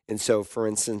 And so, for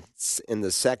instance, in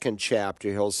the second chapter,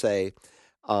 he'll say,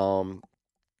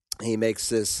 he makes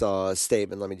this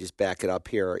statement. Let me just back it up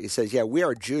here. He says, we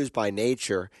are Jews by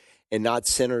nature and not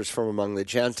sinners from among the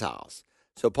Gentiles.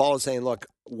 So Paul is saying, look,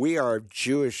 we are of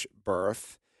Jewish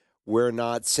birth. We're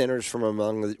not sinners from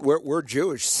among we're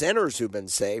Jewish sinners who've been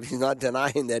saved. He's not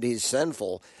denying that he's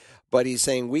sinful, but he's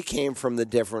saying we came from the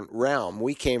different realm.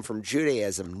 We came from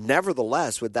Judaism.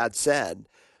 Nevertheless, with that said,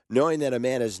 knowing that a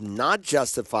man is not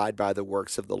justified by the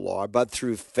works of the law, but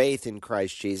through faith in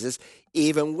Christ Jesus,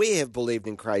 even we have believed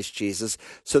in Christ Jesus,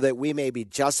 so that we may be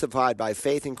justified by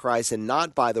faith in Christ and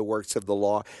not by the works of the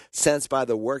law, since by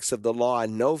the works of the law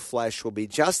no flesh will be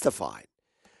justified.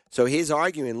 So he's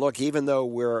arguing, look, even though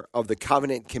we're of the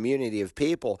covenant community of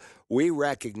people, we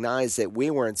recognize that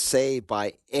we weren't saved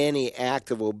by any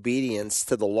act of obedience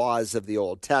to the laws of the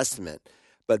Old Testament,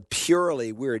 but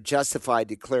purely we were justified,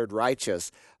 declared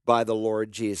righteous by the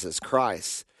Lord Jesus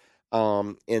Christ.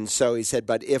 And so he said,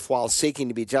 but if while seeking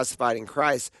to be justified in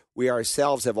Christ, we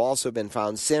ourselves have also been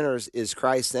found sinners, is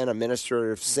Christ then a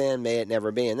minister of sin? May it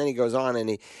never be. And then he goes on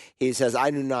and he says,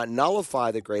 I do not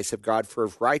nullify the grace of God, for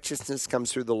if righteousness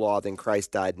comes through the law, then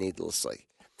Christ died needlessly.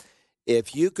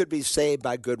 If you could be saved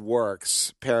by good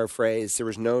works, paraphrase, there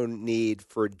was no need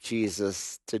for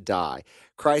Jesus to die.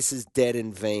 Christ is dead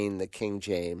in vain, the King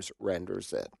James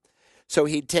renders it. So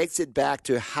he takes it back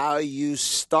to how you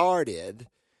started,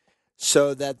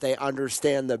 so that they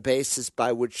understand the basis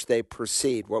by which they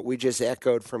proceed. What we just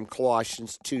echoed from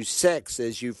Colossians 2:6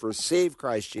 is you've received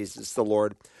Christ Jesus the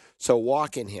Lord, so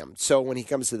walk in him. So when he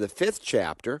comes to the 5th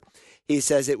chapter, he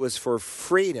says it was for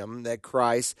freedom that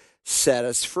Christ set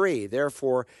us free.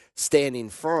 Therefore, standing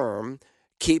firm,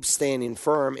 keep standing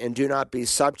firm, and do not be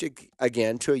subject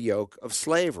again to a yoke of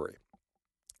slavery.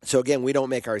 So again, we don't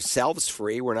make ourselves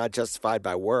free. We're not justified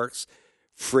by works.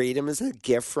 Freedom is a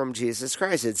gift from Jesus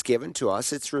Christ. It's given to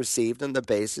us. It's received on the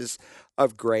basis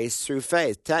of grace through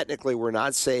faith. Technically, we're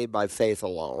not saved by faith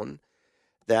alone.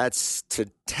 That's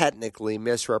to technically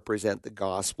misrepresent the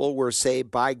gospel. We're saved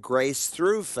by grace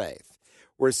through faith.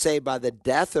 We're saved by the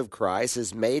death of Christ,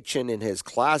 as Machen in his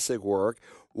classic work,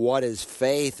 What is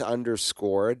Faith,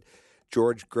 underscored,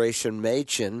 George Gratian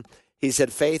Machen. He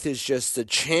said faith is just the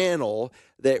channel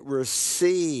that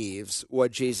receives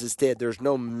what Jesus did. There's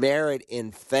no merit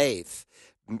in faith.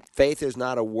 Faith is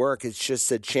not a work. It's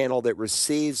just a channel that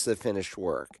receives the finished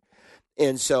work.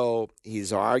 And so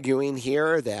he's arguing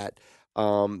here that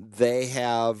they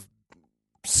have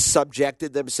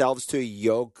subjected themselves to a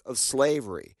yoke of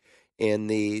slavery. In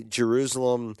the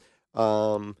Jerusalem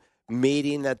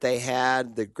meeting that they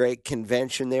had, the great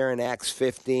convention there in Acts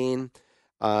 15,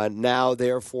 now,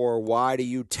 therefore, why do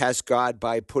you test God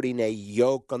by putting a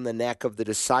yoke on the neck of the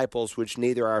disciples, which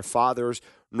neither our fathers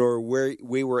nor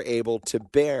we were able to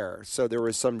bear? So there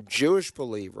were some Jewish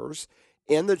believers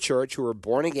in the church who were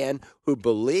born again, who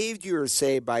believed you were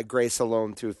saved by grace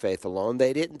alone through faith alone.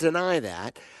 They didn't deny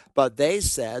that, but they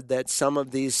said that some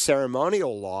of these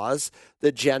ceremonial laws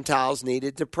the Gentiles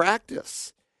needed to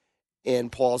practice.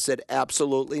 And Paul said,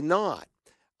 absolutely not.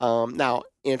 Now,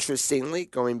 interestingly,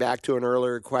 going back to an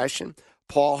earlier question,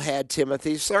 Paul had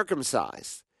Timothy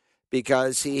circumcised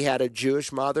because he had a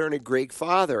Jewish mother and a Greek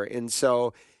father. And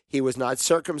so he was not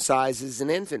circumcised as an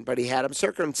infant, but he had him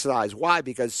circumcised. Why?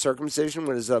 Because circumcision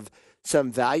was of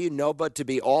some value, no, but to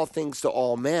be all things to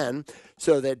all men,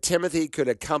 so that Timothy could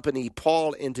accompany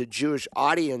Paul into Jewish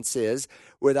audiences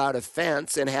without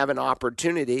offense and have an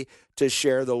opportunity to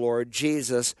share the Lord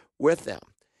Jesus with them.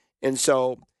 And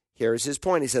so here's his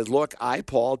point. He says, look, I,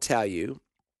 Paul, tell you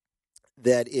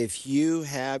that if you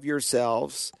have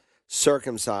yourselves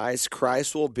circumcised,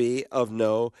 Christ will be of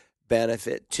no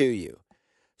benefit to you.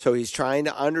 So he's trying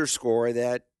to underscore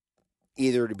that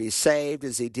either to be saved,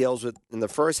 as he deals with in the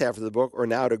first half of the book, or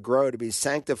now to grow, to be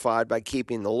sanctified by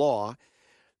keeping the law,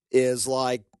 is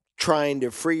like trying to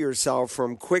free yourself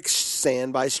from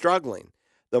quicksand by struggling.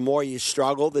 The more you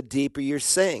struggle, the deeper you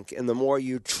sink. And the more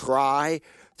you try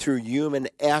through human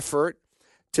effort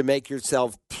to make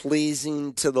yourself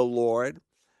pleasing to the Lord,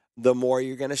 the more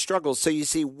you're going to struggle. So you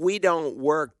see, we don't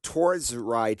work towards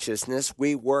righteousness.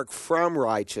 We work from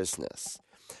righteousness.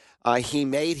 He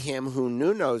made him who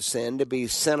knew no sin to be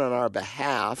sin on our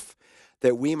behalf,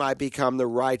 that we might become the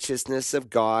righteousness of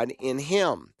God in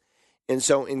him. And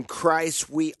so in Christ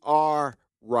we are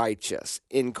righteous.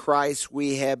 In Christ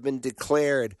we have been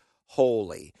declared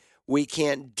holy. We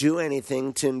can't do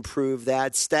anything to improve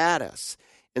that status.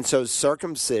 And so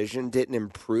circumcision didn't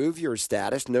improve your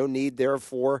status. No need,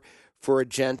 therefore, for a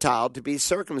Gentile to be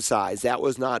circumcised. That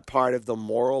was not part of the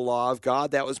moral law of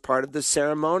God. That was part of the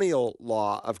ceremonial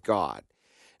law of God.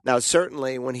 Now,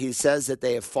 certainly, when he says that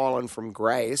they have fallen from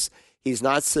grace, he's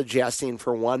not suggesting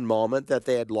for one moment that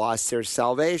they had lost their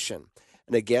salvation.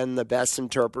 And again, the best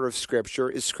interpreter of Scripture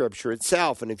is Scripture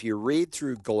itself. And if you read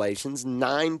through Galatians,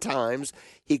 9 times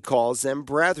he calls them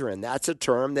brethren. That's a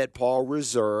term that Paul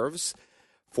reserves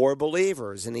for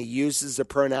believers. And he uses the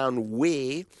pronoun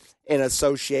we in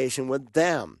association with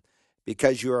them.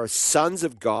 Because you are sons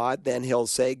of God, then he'll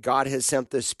say, God has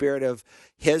sent the Spirit of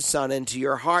his Son into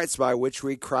your hearts, by which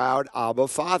we cry out, Abba,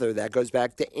 Father. That goes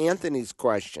back to Anthony's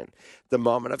question. The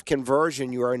moment of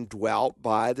conversion, you are indwelt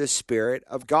by the Spirit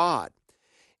of God.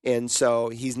 And so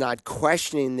he's not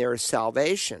questioning their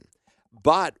salvation.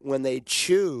 But when they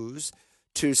choose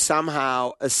to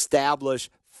somehow establish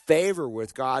favor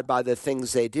with God by the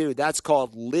things they do, that's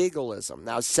called legalism.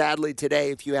 Now, sadly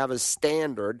today, if you have a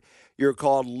standard, you're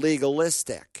called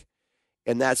legalistic,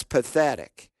 and that's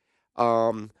pathetic.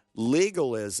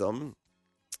 Legalism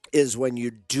is when you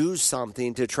do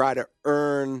something to try to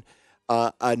earn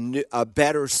a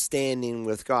better standing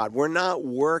with God. We're not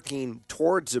working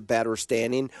towards a better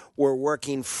standing. We're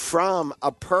working from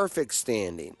a perfect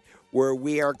standing where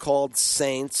we are called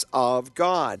saints of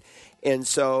God. And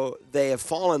so they have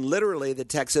fallen, literally, the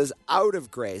text says, out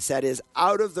of grace. That is,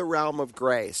 out of the realm of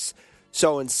grace.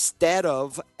 So instead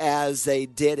of, as they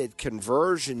did at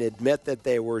conversion, admit that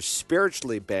they were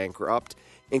spiritually bankrupt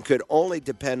and could only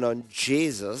depend on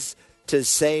Jesus to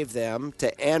save them,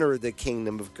 to enter the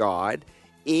kingdom of God.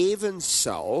 Even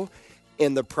so,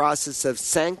 in the process of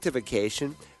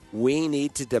sanctification, we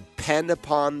need to depend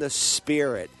upon the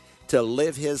Spirit to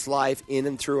live His life in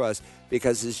and through us.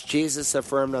 Because as Jesus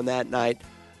affirmed on that night,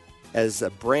 as a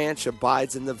branch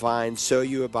abides in the vine, so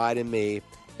you abide in me,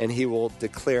 and He will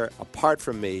declare, apart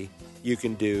from me, you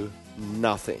can do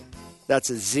nothing. That's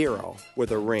a 0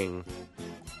 with a ring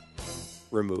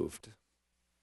removed.